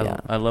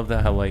 I love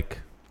that how like,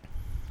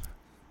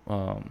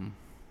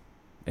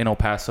 in El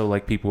Paso,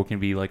 like people can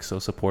be like so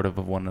supportive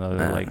of one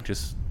another, like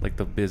just like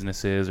the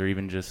businesses or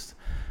even just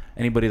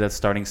anybody that's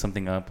starting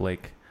something up.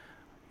 Like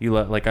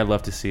like I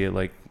love to see it.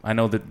 Like I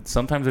know that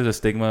sometimes there's a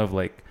stigma of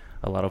like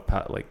a lot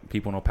of like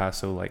people in El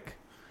Paso like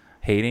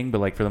hating,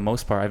 but like for the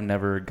most part I've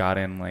never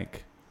gotten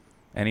like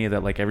any of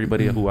that. Like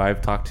everybody who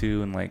I've talked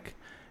to, and like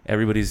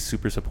everybody's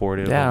super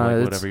supportive of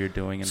like whatever you're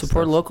doing and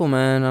support stuff. Local,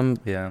 man.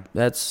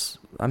 That's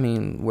I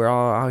mean, we're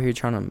all out here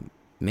trying to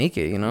make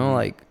it, you know.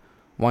 Like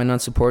why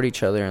not support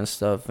each other and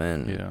stuff?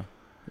 And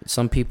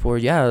some people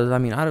I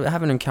mean, I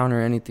haven't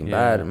encountered anything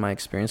bad in my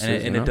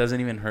experiences, and it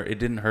doesn't even hurt. It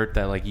didn't hurt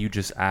that like you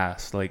just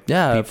asked. Like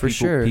for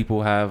sure,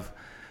 people have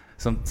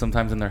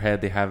sometimes in their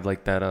head they have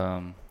like that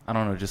I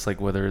don't know, just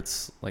like whether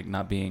it's like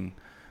not being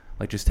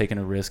like just taking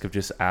a risk of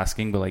just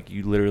asking, but like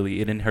you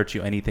literally, it didn't hurt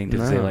you anything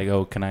to say like,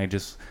 oh, can I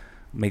just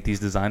make these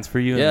designs for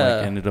you? And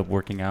like ended up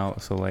working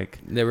out. So like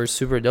they were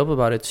super dope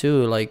about it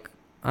too. Like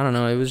I don't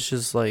know, it was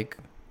just like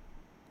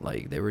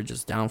they were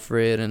just down for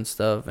it and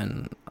stuff,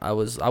 and I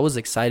was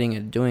exciting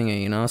at doing it,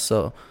 you know.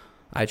 So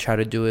I tried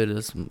to do it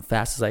as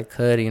fast as I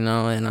could, you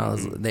know, and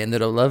they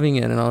ended up loving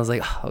it, and I was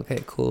like, oh,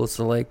 okay, cool.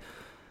 So like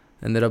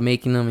ended up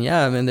making them.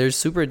 Man, they're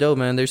super dope,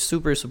 man. They're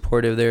super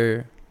supportive.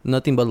 They're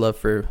nothing but love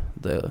for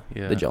the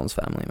Jones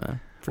family, man.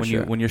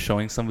 When you're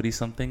showing somebody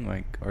something,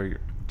 like, or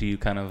do you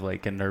kind of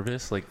like get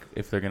nervous, like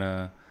if they're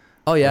gonna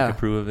like,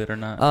 approve of it or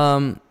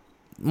not?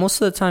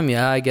 Most of the time,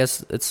 I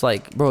guess it's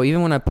like, bro,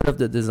 even when I put up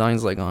the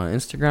designs like on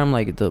Instagram,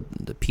 like the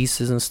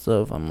pieces and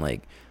stuff, I'm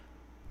like,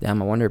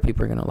 damn, I wonder if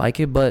people are gonna like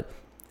it. But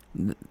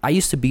I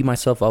used to beat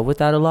myself up with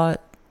that a lot,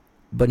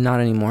 but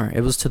not anymore.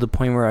 It was to the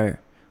point where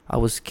I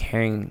was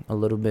caring a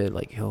little bit,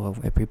 like, yo,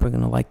 are people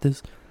gonna like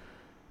this?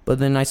 But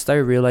then I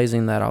started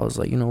realizing that I was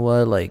like, you know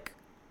what, like,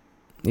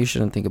 you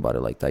shouldn't think about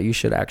it like that. You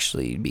should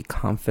actually be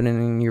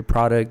confident in your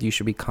product. You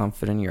should be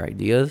confident in your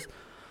ideas,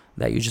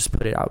 that you just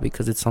put it out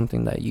because it's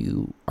something that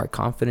you are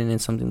confident in,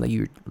 something that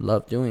you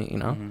love doing, you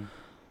know?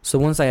 So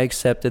once I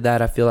accepted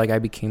that, I feel like I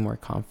became more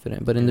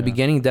confident. But in the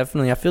beginning,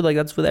 definitely, I feel like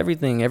that's with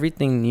everything.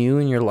 Everything new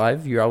in your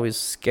life, you're always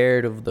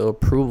scared of the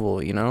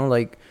approval, you know?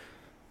 Like,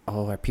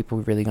 oh, are people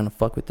really going to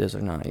fuck with this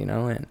or not, you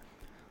know? And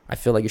I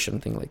feel like you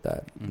shouldn't think like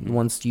that.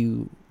 Once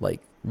you,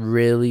 like,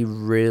 really,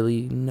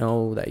 really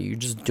know that you're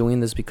just doing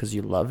this because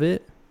you love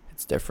it,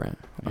 it's different,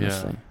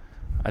 honestly.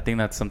 I think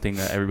that's something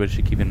that everybody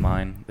should keep in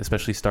mind,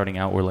 especially starting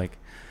out, where, like,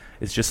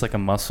 it's just like a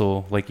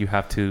muscle. Like, you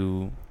have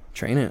to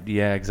train it.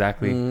 Yeah,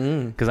 exactly.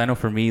 Because I know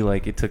for me,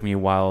 like, it took me a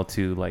while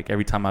to, like,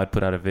 every time I would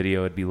put out a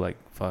video, it'd be like,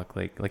 fuck,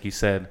 like you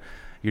said,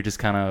 you're just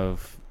kind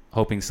of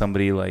hoping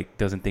somebody, like,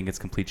 doesn't think it's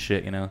complete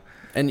shit, you know?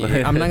 And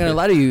I'm not gonna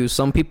lie to you,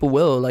 some people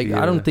will. Like,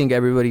 I don't think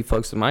everybody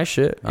fucks with my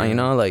shit. You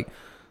know, like,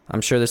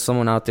 I'm sure there's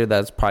someone out there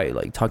that's probably,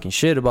 like, talking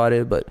shit about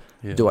it, but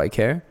do I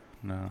care?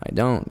 No, I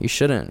don't. You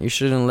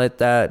shouldn't let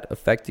that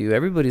affect you.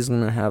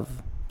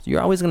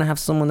 You're always gonna have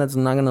someone that's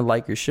not gonna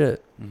like your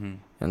shit,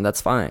 and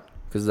that's fine,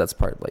 because that's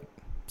part, like,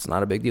 it's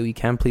not a big deal. You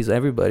can't please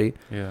everybody.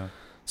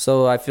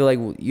 So I feel like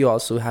you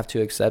also have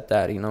to accept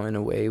that, you know, in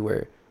a way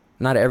where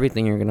not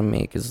everything you're gonna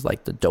make is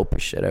like the dopest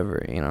shit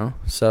ever, you know.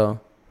 So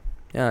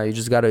you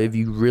just gotta, if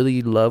you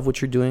really love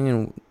what you're doing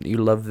and you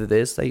love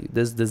this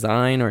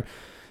design or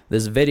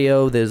this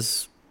video,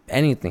 this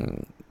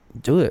anything,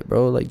 do it,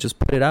 bro. Like, just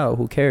put it out.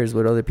 Who cares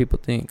what other people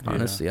think,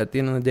 honestly, at the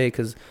end of the day?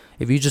 Because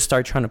if you just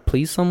start trying to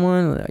please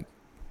someone, like,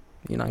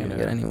 you're not gonna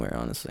get anywhere,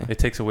 honestly. It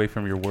takes away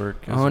from your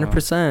work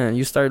 100%.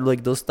 You start,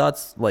 like, those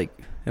thoughts, like,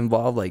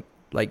 involve like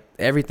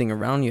everything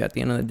around you. At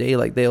the end of the day,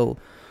 like, they'll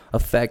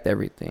affect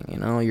everything, you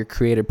know, your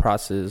creative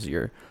process,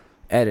 your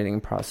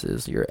editing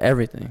process, your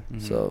everything.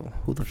 So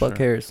who the fuck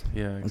cares?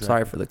 I'm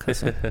sorry for the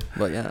cussing.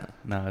 But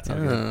no, it's all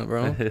good,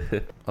 bro.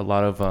 A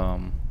lot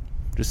of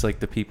just like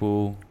the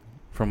people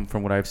from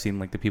what I've seen,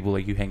 like the people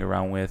like you hang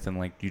around with and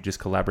like you just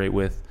collaborate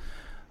with,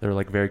 they're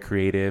like very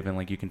creative, and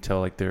like you can tell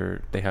like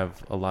they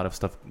have a lot of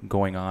stuff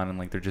going on, and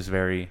like they're just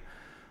very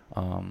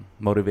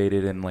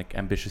motivated and like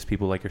ambitious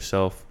people like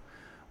yourself.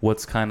 What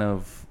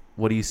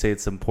do you say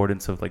it's the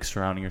importance of like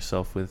surrounding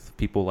yourself with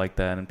people like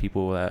that, and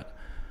people that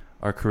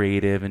are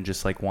creative and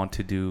just like want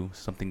to do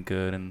something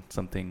good and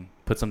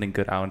put something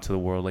good out into the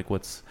world? Like,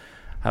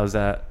 how's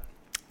that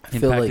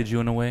impacted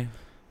you in a way?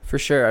 For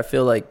sure. I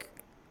feel like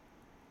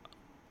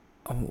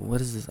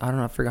what is this? I don't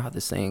know. I forgot how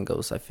the saying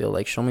goes. I feel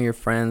like show me your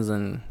friends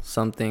and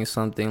something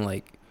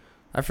like.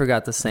 I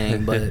forgot the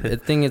saying, but I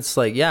think it's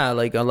like, yeah,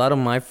 like a lot of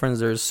my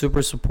friends are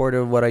super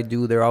supportive of what I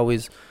do. They're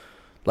always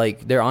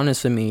like, they're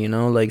honest with me, you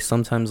know, like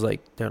sometimes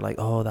like they're like,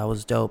 oh, that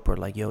was dope, or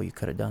like, yo, you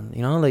could have done,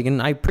 you know, like, and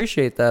I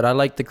appreciate that. I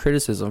like the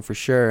criticism for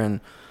sure.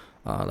 And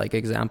like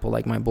example,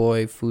 like my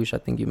boy Foosh, I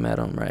think you met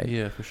him, right?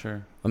 Yeah, for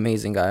sure.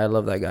 Amazing guy. I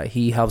love that guy.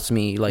 He helps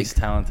me, like, He's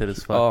talented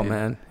as fuck. oh dude.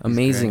 man, He's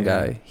amazing great,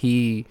 guy. yeah.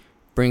 He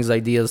brings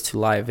ideas to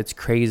life. It's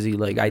crazy.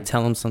 Like I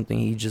tell him something,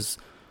 he just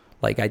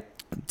like, I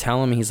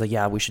tell him, he's like,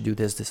 yeah, we should do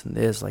this and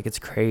this. Like it's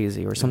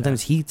crazy. Or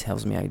sometimes he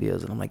tells me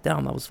ideas and I'm like,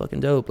 damn, that was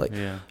fucking dope. Like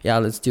yeah,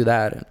 let's do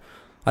that. And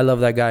I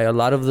love that guy. A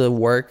lot of the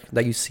work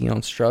that you see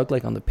on Struck,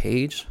 like on the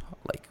page,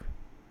 like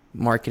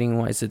marketing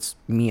wise, it's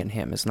me and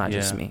him. It's not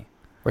just me.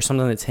 Or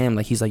sometimes it's him.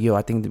 Like he's like, yo,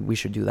 I think that we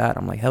should do that.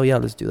 I'm like, hell yeah,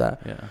 let's do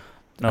that. Yeah.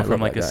 No, from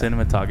like a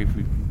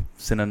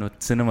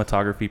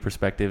cinematography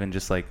perspective, and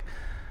just like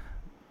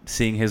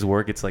seeing his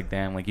work, it's like,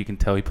 damn, like you can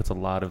tell he puts a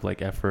lot of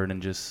like effort,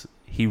 and just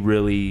he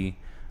really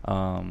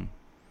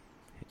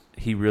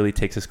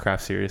takes his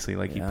craft seriously.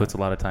 Like he puts a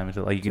lot of time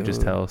into it. Like you can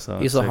just tell. So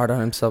he's so hard on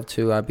himself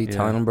too. I'd be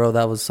telling him, bro,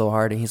 that was so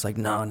hard, and he's like,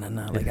 no.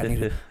 Like I need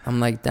to. I'm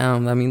like,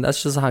 damn. I mean,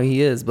 that's just how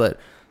he is. But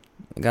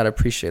I gotta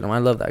appreciate him. I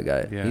love that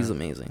guy. Yeah. He's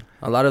amazing.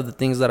 A lot of the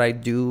things that I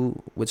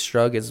do with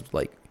Strug is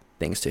like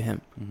thanks to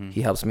him.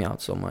 He helps me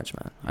out so much,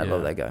 man. I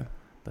love that guy.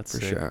 That's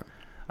for sure.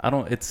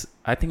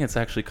 I think it's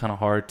actually kind of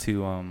hard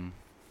to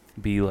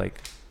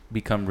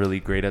become really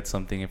great at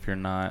something if you're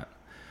not.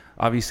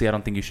 Obviously, I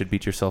don't think you should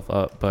beat yourself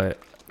up, but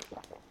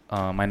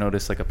I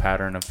notice like a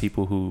pattern of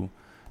people who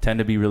tend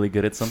to be really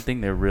good at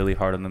something. They're really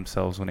hard on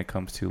themselves when it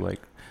comes to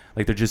like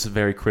they're just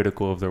very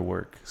critical of their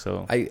work.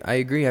 So I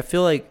agree. I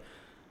feel like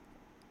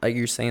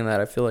you're saying that.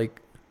 I feel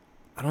like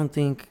I don't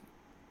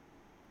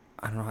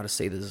know how to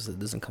say this. It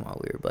doesn't come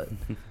out weird, but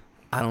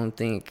I don't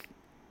think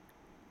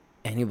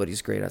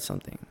anybody's great at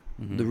something.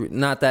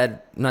 Not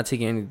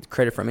taking any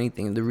credit from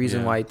anything. The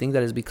reason why I think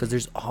that is because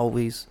there's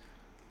always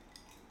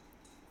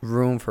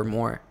room for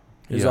more.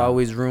 There's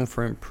always room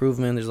for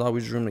improvement. There's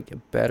always room to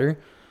get better.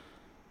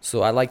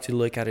 So I like to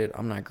look at it.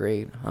 I'm not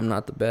great. I'm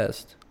not the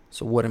best.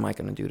 So what am I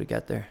going to do to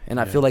get there? And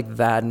I feel like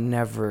that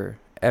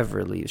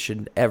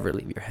should ever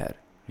leave your head.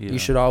 You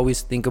should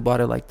always think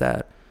about it like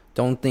that.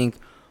 Don't think,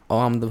 oh,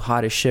 I'm the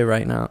hottest shit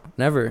right now.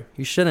 Never.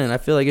 You shouldn't. I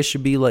feel like it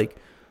should be like,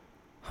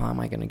 how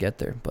am I going to get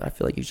there? But I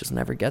feel like you just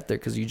never get there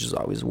because you just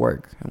always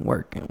work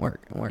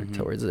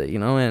towards it, you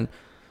know? And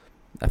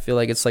I feel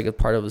like it's like a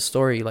part of the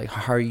story. Like,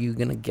 how are you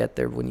going to get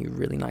there when you're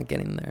really not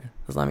getting there?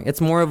 I mean,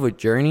 it's more of a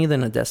journey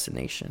than a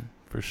destination.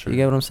 For sure. You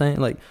get what I'm saying?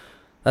 Like,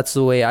 that's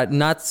the way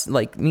not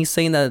like me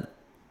saying that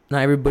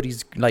not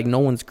everybody's, like, no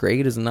one's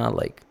great is not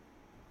like,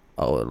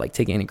 oh, like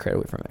taking any credit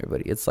away from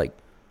everybody. It's like,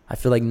 I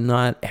feel like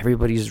not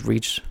everybody's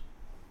reached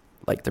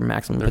like their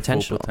maximum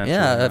potential.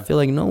 Yeah, I feel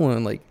like no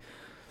one, like,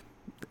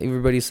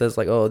 everybody says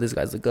like, oh, this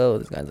guy's the GO,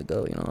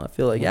 you know? I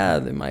feel like, yeah,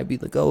 they might be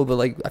the GO, but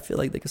like, I feel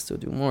like they could still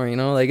do more, you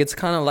know? Like, it's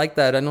kind of like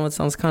that. I know it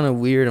sounds kind of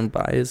weird and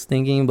biased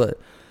thinking, but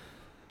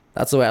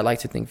that's the way I like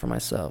to think for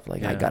myself.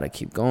 Like, I gotta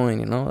keep going,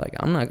 you know? Like,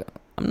 I'm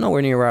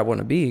nowhere near where I want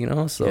to be, you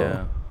know?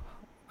 So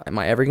am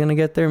I ever gonna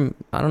get there?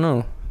 I don't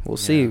know. We'll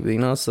see, you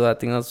know? So I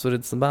think that's what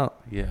it's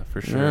about. Yeah,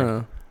 for sure.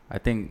 Yeah. I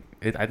think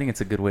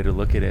it's a good way to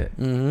look at it.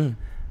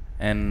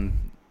 And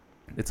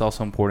it's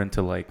also important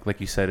to like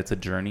you said, it's a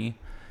journey,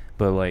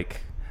 but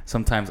like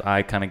sometimes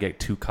I kind of get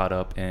too caught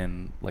up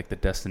in like the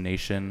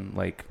destination,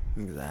 like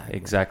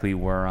exactly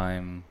where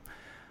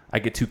I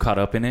get too caught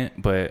up in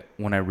it. But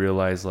when I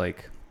realize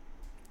like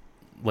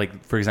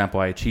for example,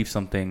 I achieve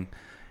something,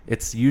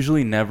 it's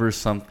usually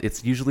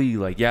it's usually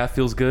like, it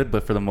feels good,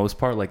 but for the most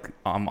part, like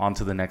I'm on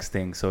to the next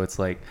thing. So it's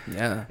like,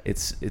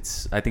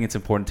 it's I think it's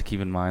important to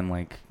keep in mind,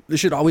 like, there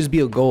should always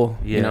be a goal,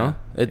 you know?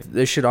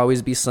 There should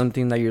always be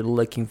something that you're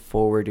looking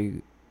forward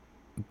to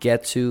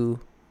get to,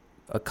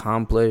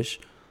 accomplish,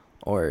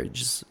 or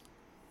just,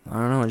 I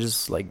don't know,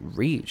 just like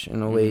reach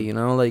in a way, you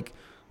know? Like,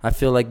 I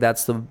feel like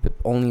that's the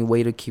only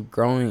way to keep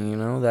growing, you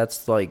know?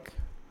 That's like,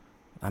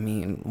 I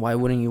mean, why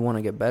wouldn't you want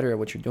to get better at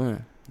what you're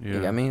doing? You know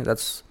what I mean?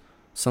 That's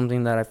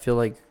something that I feel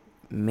like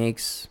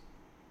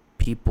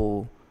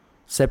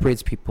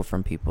separates people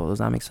from people. Does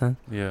that make sense?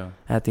 Yeah.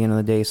 At the end of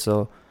the day.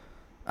 So,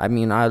 I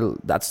mean,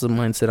 that's the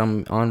mindset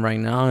I'm on right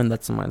now, and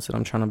that's the mindset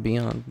I'm trying to be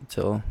on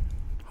until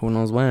who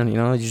knows when, you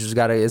know? You just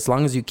gotta, as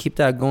long as you keep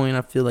that going,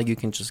 I feel like you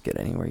can just get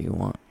anywhere you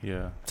want.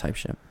 Yeah. Type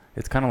shit.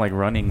 It's kind of like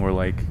running, where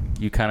like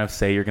you kind of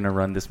say you're gonna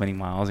run this many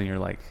miles, and you're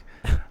like,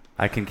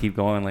 I can keep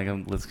going. Like,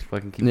 let's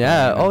fucking keep going.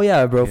 Oh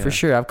yeah, bro, for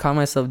sure. I've caught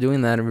myself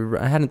doing that.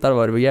 I hadn't thought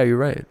about it, but yeah, you're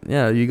right.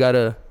 Yeah, you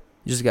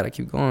just gotta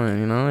keep going,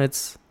 you know?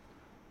 It's,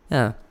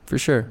 yeah, for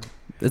sure.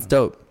 It's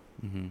dope.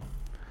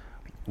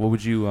 What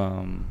would you,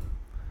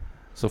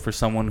 so for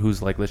someone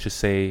who's like, let's just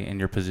say in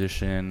your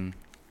position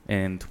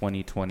in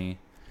 2020,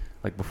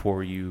 like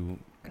before you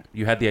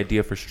had the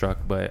idea for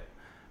Struck, but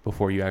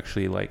before you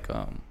actually like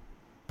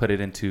put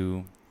it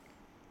into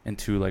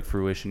like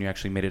fruition, you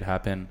actually made it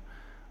happen.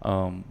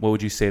 What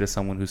would you say to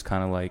someone who's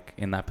kind of like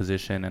in that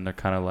position, and they're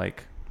kind of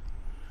like,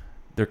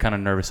 they're kind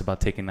of nervous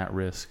about taking that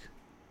risk.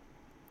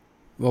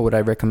 What would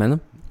I recommend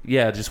them?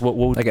 Yeah, just what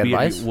would Like be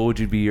advice? what would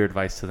you be your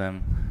advice to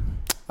them?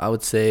 I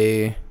would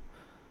say,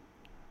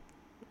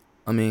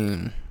 I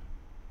mean,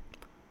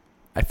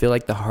 I feel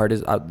like the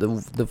hardest,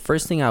 the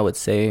first thing I would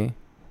say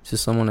to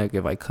someone, like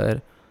if I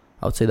could,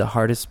 I would say the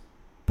hardest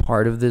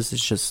part of this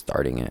is just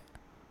starting it.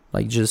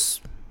 Like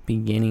just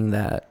beginning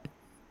that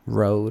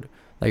road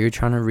that you're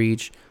trying to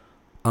reach.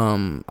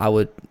 I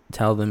would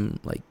tell them,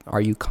 like,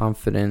 are you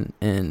confident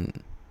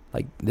in,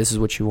 like, this is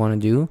what you want to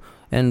do?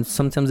 And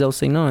sometimes they'll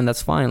say no, and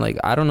that's fine. Like,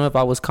 I don't know if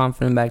I was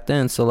confident back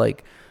then. So,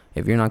 like,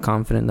 if you're not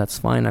confident, that's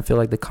fine. I feel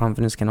like the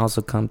confidence can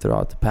also come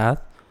throughout the path.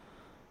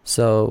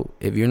 So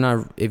if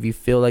you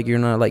feel like you're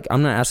not, like,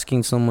 I'm not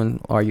asking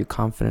someone, are you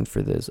confident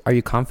for this? Are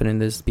you confident in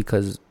this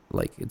because,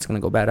 like, it's going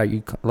to go bad? Are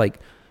you, like,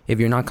 if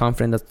you're not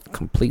confident, that's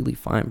completely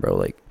fine, bro.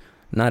 Like,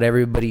 not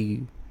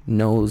everybody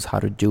knows how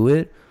to do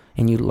it,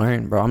 and you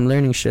learn, bro. I'm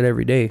learning shit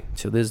every day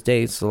to this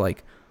day. So,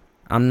 like,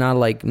 I'm not,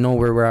 like,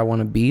 nowhere where I want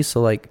to be.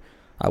 So, like,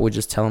 I would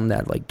just tell them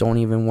that, like, don't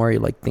even worry.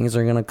 Like, things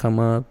are going to come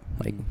up.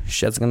 Like,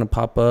 shit's going to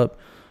pop up.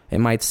 It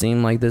might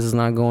seem like this is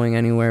not going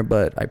anywhere,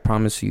 but I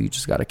promise you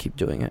just got to keep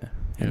doing it.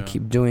 And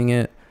keep doing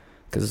it,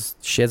 because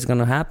shit's going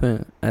to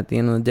happen at the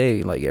end of the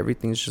day. Like,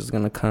 everything's just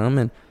going to come,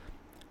 and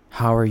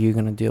how are you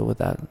going to deal with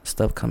that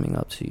stuff coming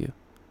up to you?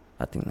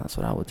 I think that's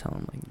what I would tell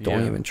them. Like,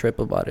 don't even trip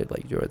about it.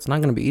 Like, it's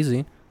not going to be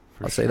easy.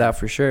 I'll say that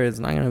for sure. It's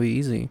not going to be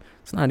easy.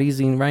 It's not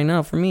easy right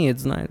now for me.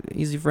 It's not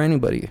easy for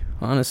anybody,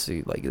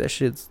 honestly. Like, that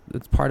shit's,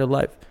 it's part of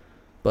life.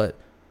 But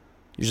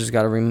you just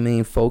got to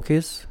remain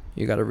focused.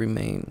 You got to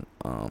remain,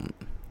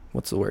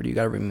 what's the word? You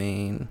got to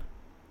remain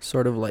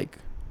sort of like,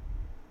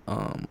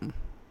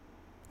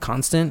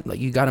 constant. Like,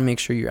 you got to make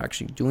sure you're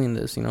actually doing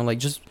this, you know? Like,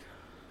 just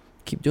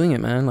keep doing it,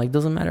 man. Like,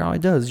 doesn't matter how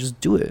it does. Just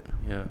do it.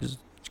 Yeah. Just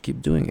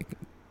keep doing it.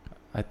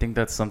 I think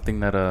that's something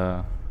that,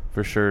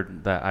 for sure,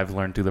 that I've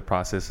learned through the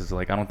process is,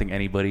 like, I don't think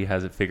anybody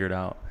has it figured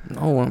out.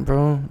 No one,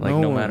 bro. Like,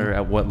 no matter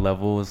at what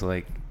levels,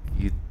 like,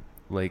 you,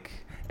 like,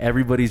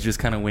 everybody's just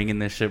kind of winging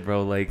this shit,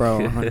 bro. Like, bro,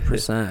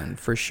 100%.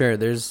 For sure.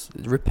 There's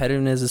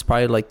repetitiveness is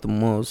probably, like, the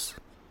most,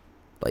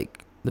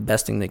 like, the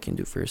best thing they can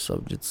do for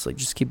yourself. It's like,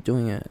 just keep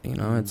doing it, you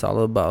know? It's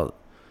all about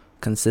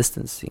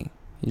consistency.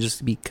 You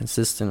just be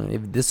consistent.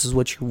 If this is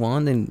what you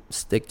want, then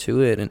stick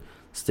to it and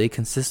stay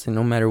consistent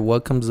no matter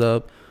what comes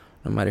up,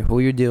 no matter who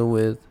you deal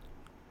with,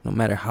 no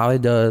matter how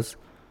it does.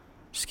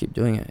 Just keep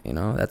doing it, you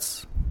know?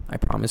 That's, I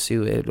promise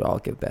you, it'll all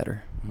get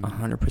better.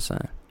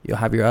 100%. You'll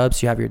have your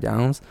ups, you have your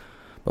downs,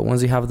 but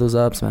once you have those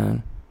ups,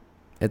 man,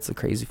 it's a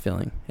crazy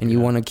feeling, and you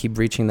want to keep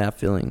reaching that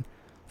feeling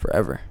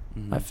forever.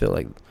 I feel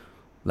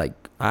like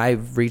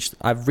I've reached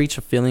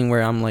a feeling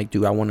where I'm like,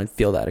 dude, I want to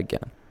feel that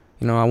again.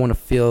 You know, I want to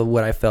feel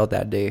what I felt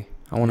that day.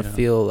 I want to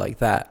feel like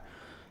that.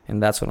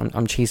 And that's what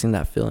I'm chasing,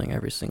 that feeling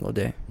every single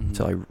day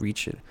until I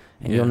reach it.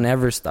 And you'll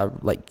never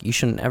stop. Like, you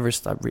should never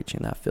stop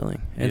reaching that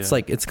feeling. It's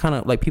like, it's kind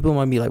of like, people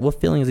might be like, what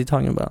feeling is he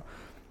talking about?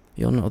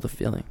 You'll know the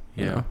feeling,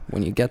 you know,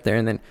 when you get there,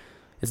 and then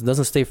it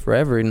doesn't stay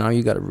forever. And now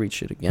you got to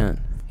reach it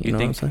again. You know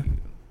what I'm saying?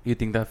 You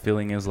think that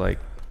feeling is like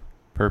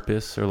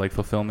purpose or like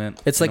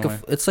fulfillment? It's like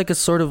it's like a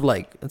sort of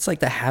like, it's like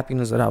the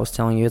happiness that I was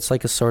telling you. It's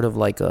like a sort of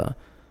like a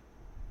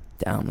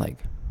down, like,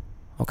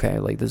 okay,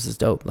 like, this is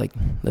dope, like,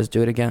 let's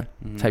do it again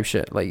type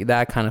shit, like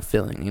that kind of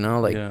feeling, you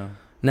know? Like,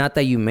 not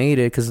that you made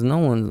it, because no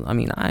one, I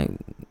mean, I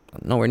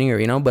nowhere near,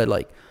 you know, but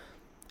like,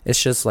 it's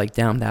just like,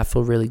 damn, that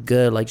feel really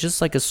good. Like,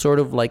 just like a sort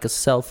of like a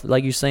self,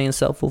 like you're saying,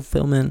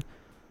 self-fulfillment,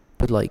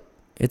 but like,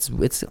 it's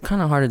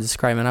kind of hard to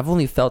describe, and I've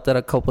only felt that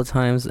a couple of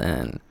times,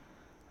 and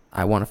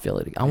I want to feel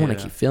it. I want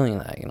to keep feeling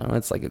that, you know?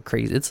 It's like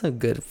it's a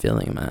good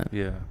feeling, man.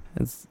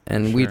 It's,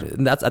 and I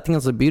think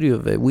that's the beauty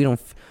of it.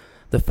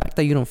 The fact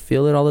that you don't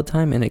feel it all the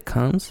time, and it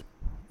comes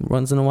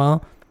once in a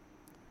while,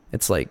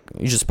 it's like,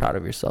 you're just proud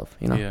of yourself,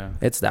 you know?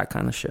 It's that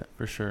kind of shit.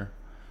 For sure.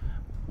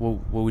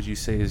 What would you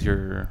say is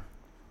do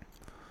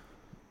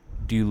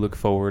you look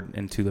forward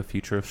into the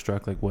future of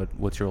Struck? Like,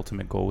 what's your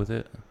ultimate goal with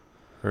it?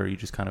 Or are you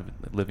just kind of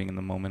living in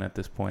the moment at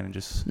this point and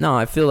just... No,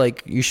 I feel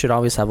like you should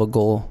always have a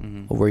goal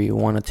of where you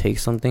want to take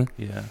something.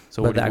 Yeah.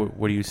 So where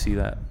do you see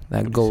that?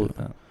 That goal,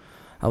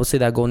 I would say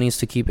that goal needs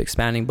to keep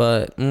expanding,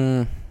 but...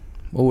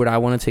 what would I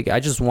want to take? I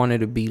just want it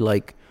to be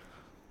like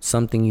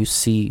something you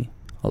see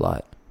a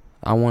lot.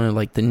 I wanted,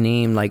 like, the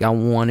name, like, I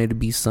want it to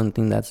be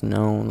something that's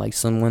known, like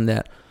someone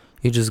that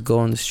you just go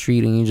on the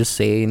street and you just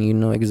say, and you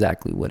know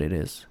exactly what it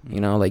is. You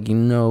know, like, you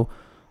know,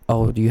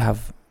 oh, do you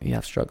have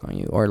Struck on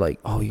you? Or like,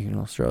 oh, you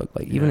know Struck.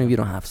 Like, even if you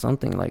don't have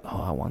something, like,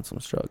 oh, I want some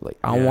Struck. Like,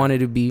 I want it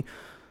to be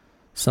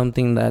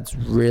something that's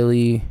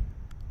really,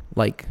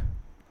 like,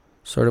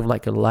 sort of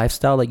like a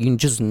lifestyle. Like, you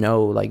just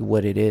know, like,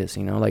 what it is,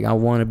 you know? Like, I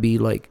want to be,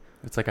 like,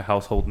 it's like a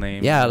household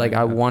name. Yeah, like,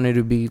 I wanted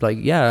to be like,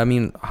 I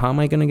mean, how am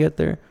I going to get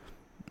there?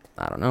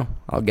 I don't know.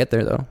 I'll get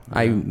there, though.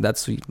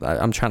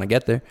 I'm trying to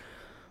get there.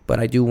 But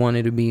I do want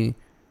it to be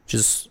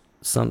just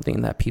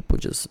something that people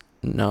just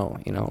know,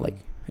 you know, like,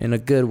 in a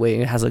good way.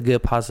 It has a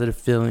good positive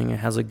feeling. It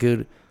has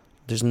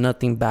there's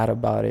nothing bad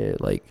about it.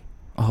 Like,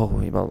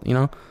 oh, you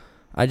know,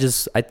 I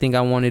think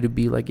I wanted to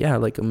be like,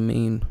 like a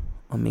main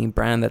a main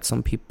brand that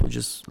some people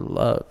just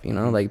love, you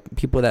know, Mm-hmm. like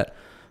people that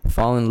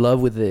fall in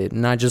love with it,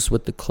 not just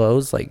with the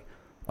clothes, like,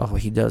 oh,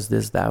 he does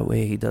this that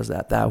way, he does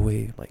that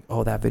way, like,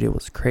 oh, that video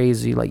was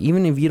crazy. Like,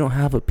 even if you don't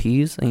have a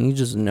piece and you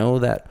just know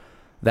that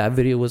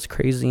video was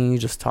crazy and you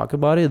just talk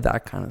about it,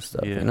 that kind of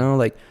stuff, you know,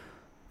 like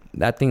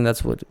that thing.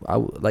 That's what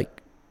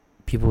like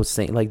people would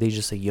say, like they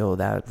just say, yo,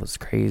 that was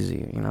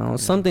crazy, you know,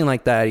 something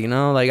like that, you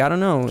know, like I don't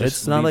know, just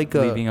it's not like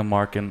leaving a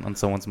mark on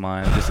someone's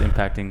mind, just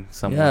impacting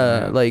someone.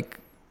 Yeah, like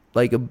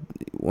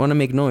want to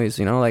make noise,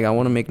 you know, like I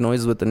want to make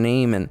noise with the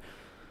name, and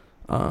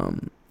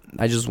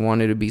I just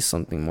want it to be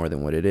something more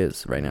than what it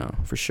is right now,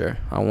 for sure.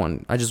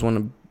 I just want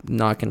to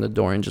knock in the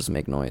door and just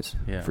make noise.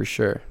 Yeah, for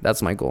sure.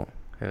 That's my goal.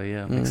 Hell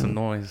yeah, make some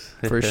noise.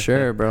 For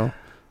sure, bro.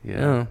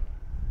 Yeah.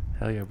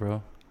 Hell yeah,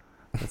 bro.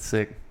 That's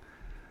sick.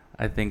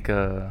 I think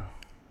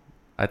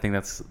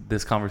that's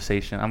this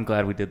conversation. I'm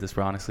glad we did this,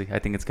 bro. Honestly, I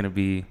think it's gonna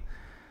be.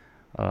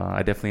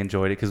 I definitely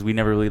enjoyed it because we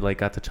never really like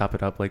got to chop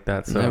it up like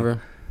that. So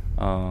never.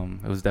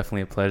 It was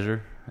definitely a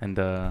pleasure, and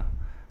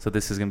so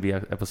this is gonna be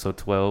episode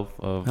 12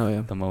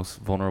 of The Most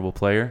Vulnerable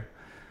Player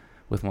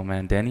with my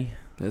man Denny.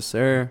 Yes,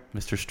 sir.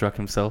 Mr. Struck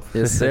himself.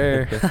 Yes,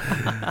 sir.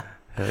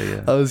 Hell yeah.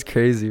 That was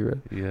crazy, bro.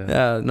 Yeah.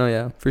 Yeah. No.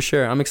 Yeah. For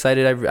sure. I'm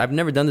excited. I've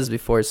never done this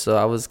before, so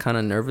I was kind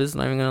of nervous.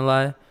 Not even gonna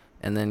lie.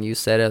 And then you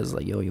said it. I was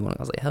like, yo, you want?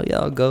 I was like, hell yeah,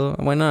 I'll go.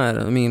 Why not?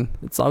 I mean,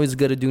 it's always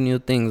good to do new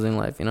things in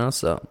life, you know.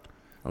 So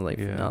I was like,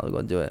 no, I'll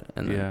go do it.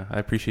 And then, I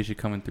appreciate you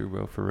coming through,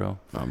 bro. For real.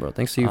 No, bro.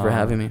 Thanks to you for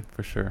having me.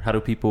 For sure. How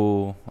do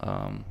people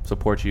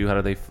support you?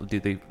 How do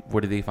they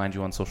where do they find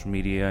you on social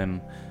media,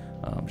 and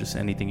just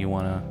anything you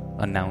want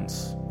to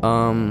announce?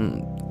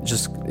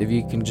 Just if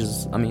you can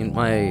just, I mean,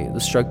 the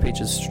Struck page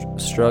is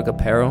Struck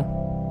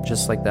Apparel,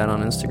 just like that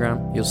on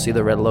Instagram. You'll see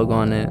the red logo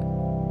on it.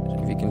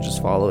 If you can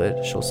just follow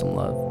it, show some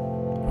love.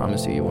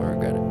 Promise you won't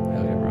regret it.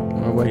 Hell yeah,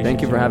 bro.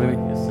 Thank you for having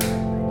me. Yes, sir.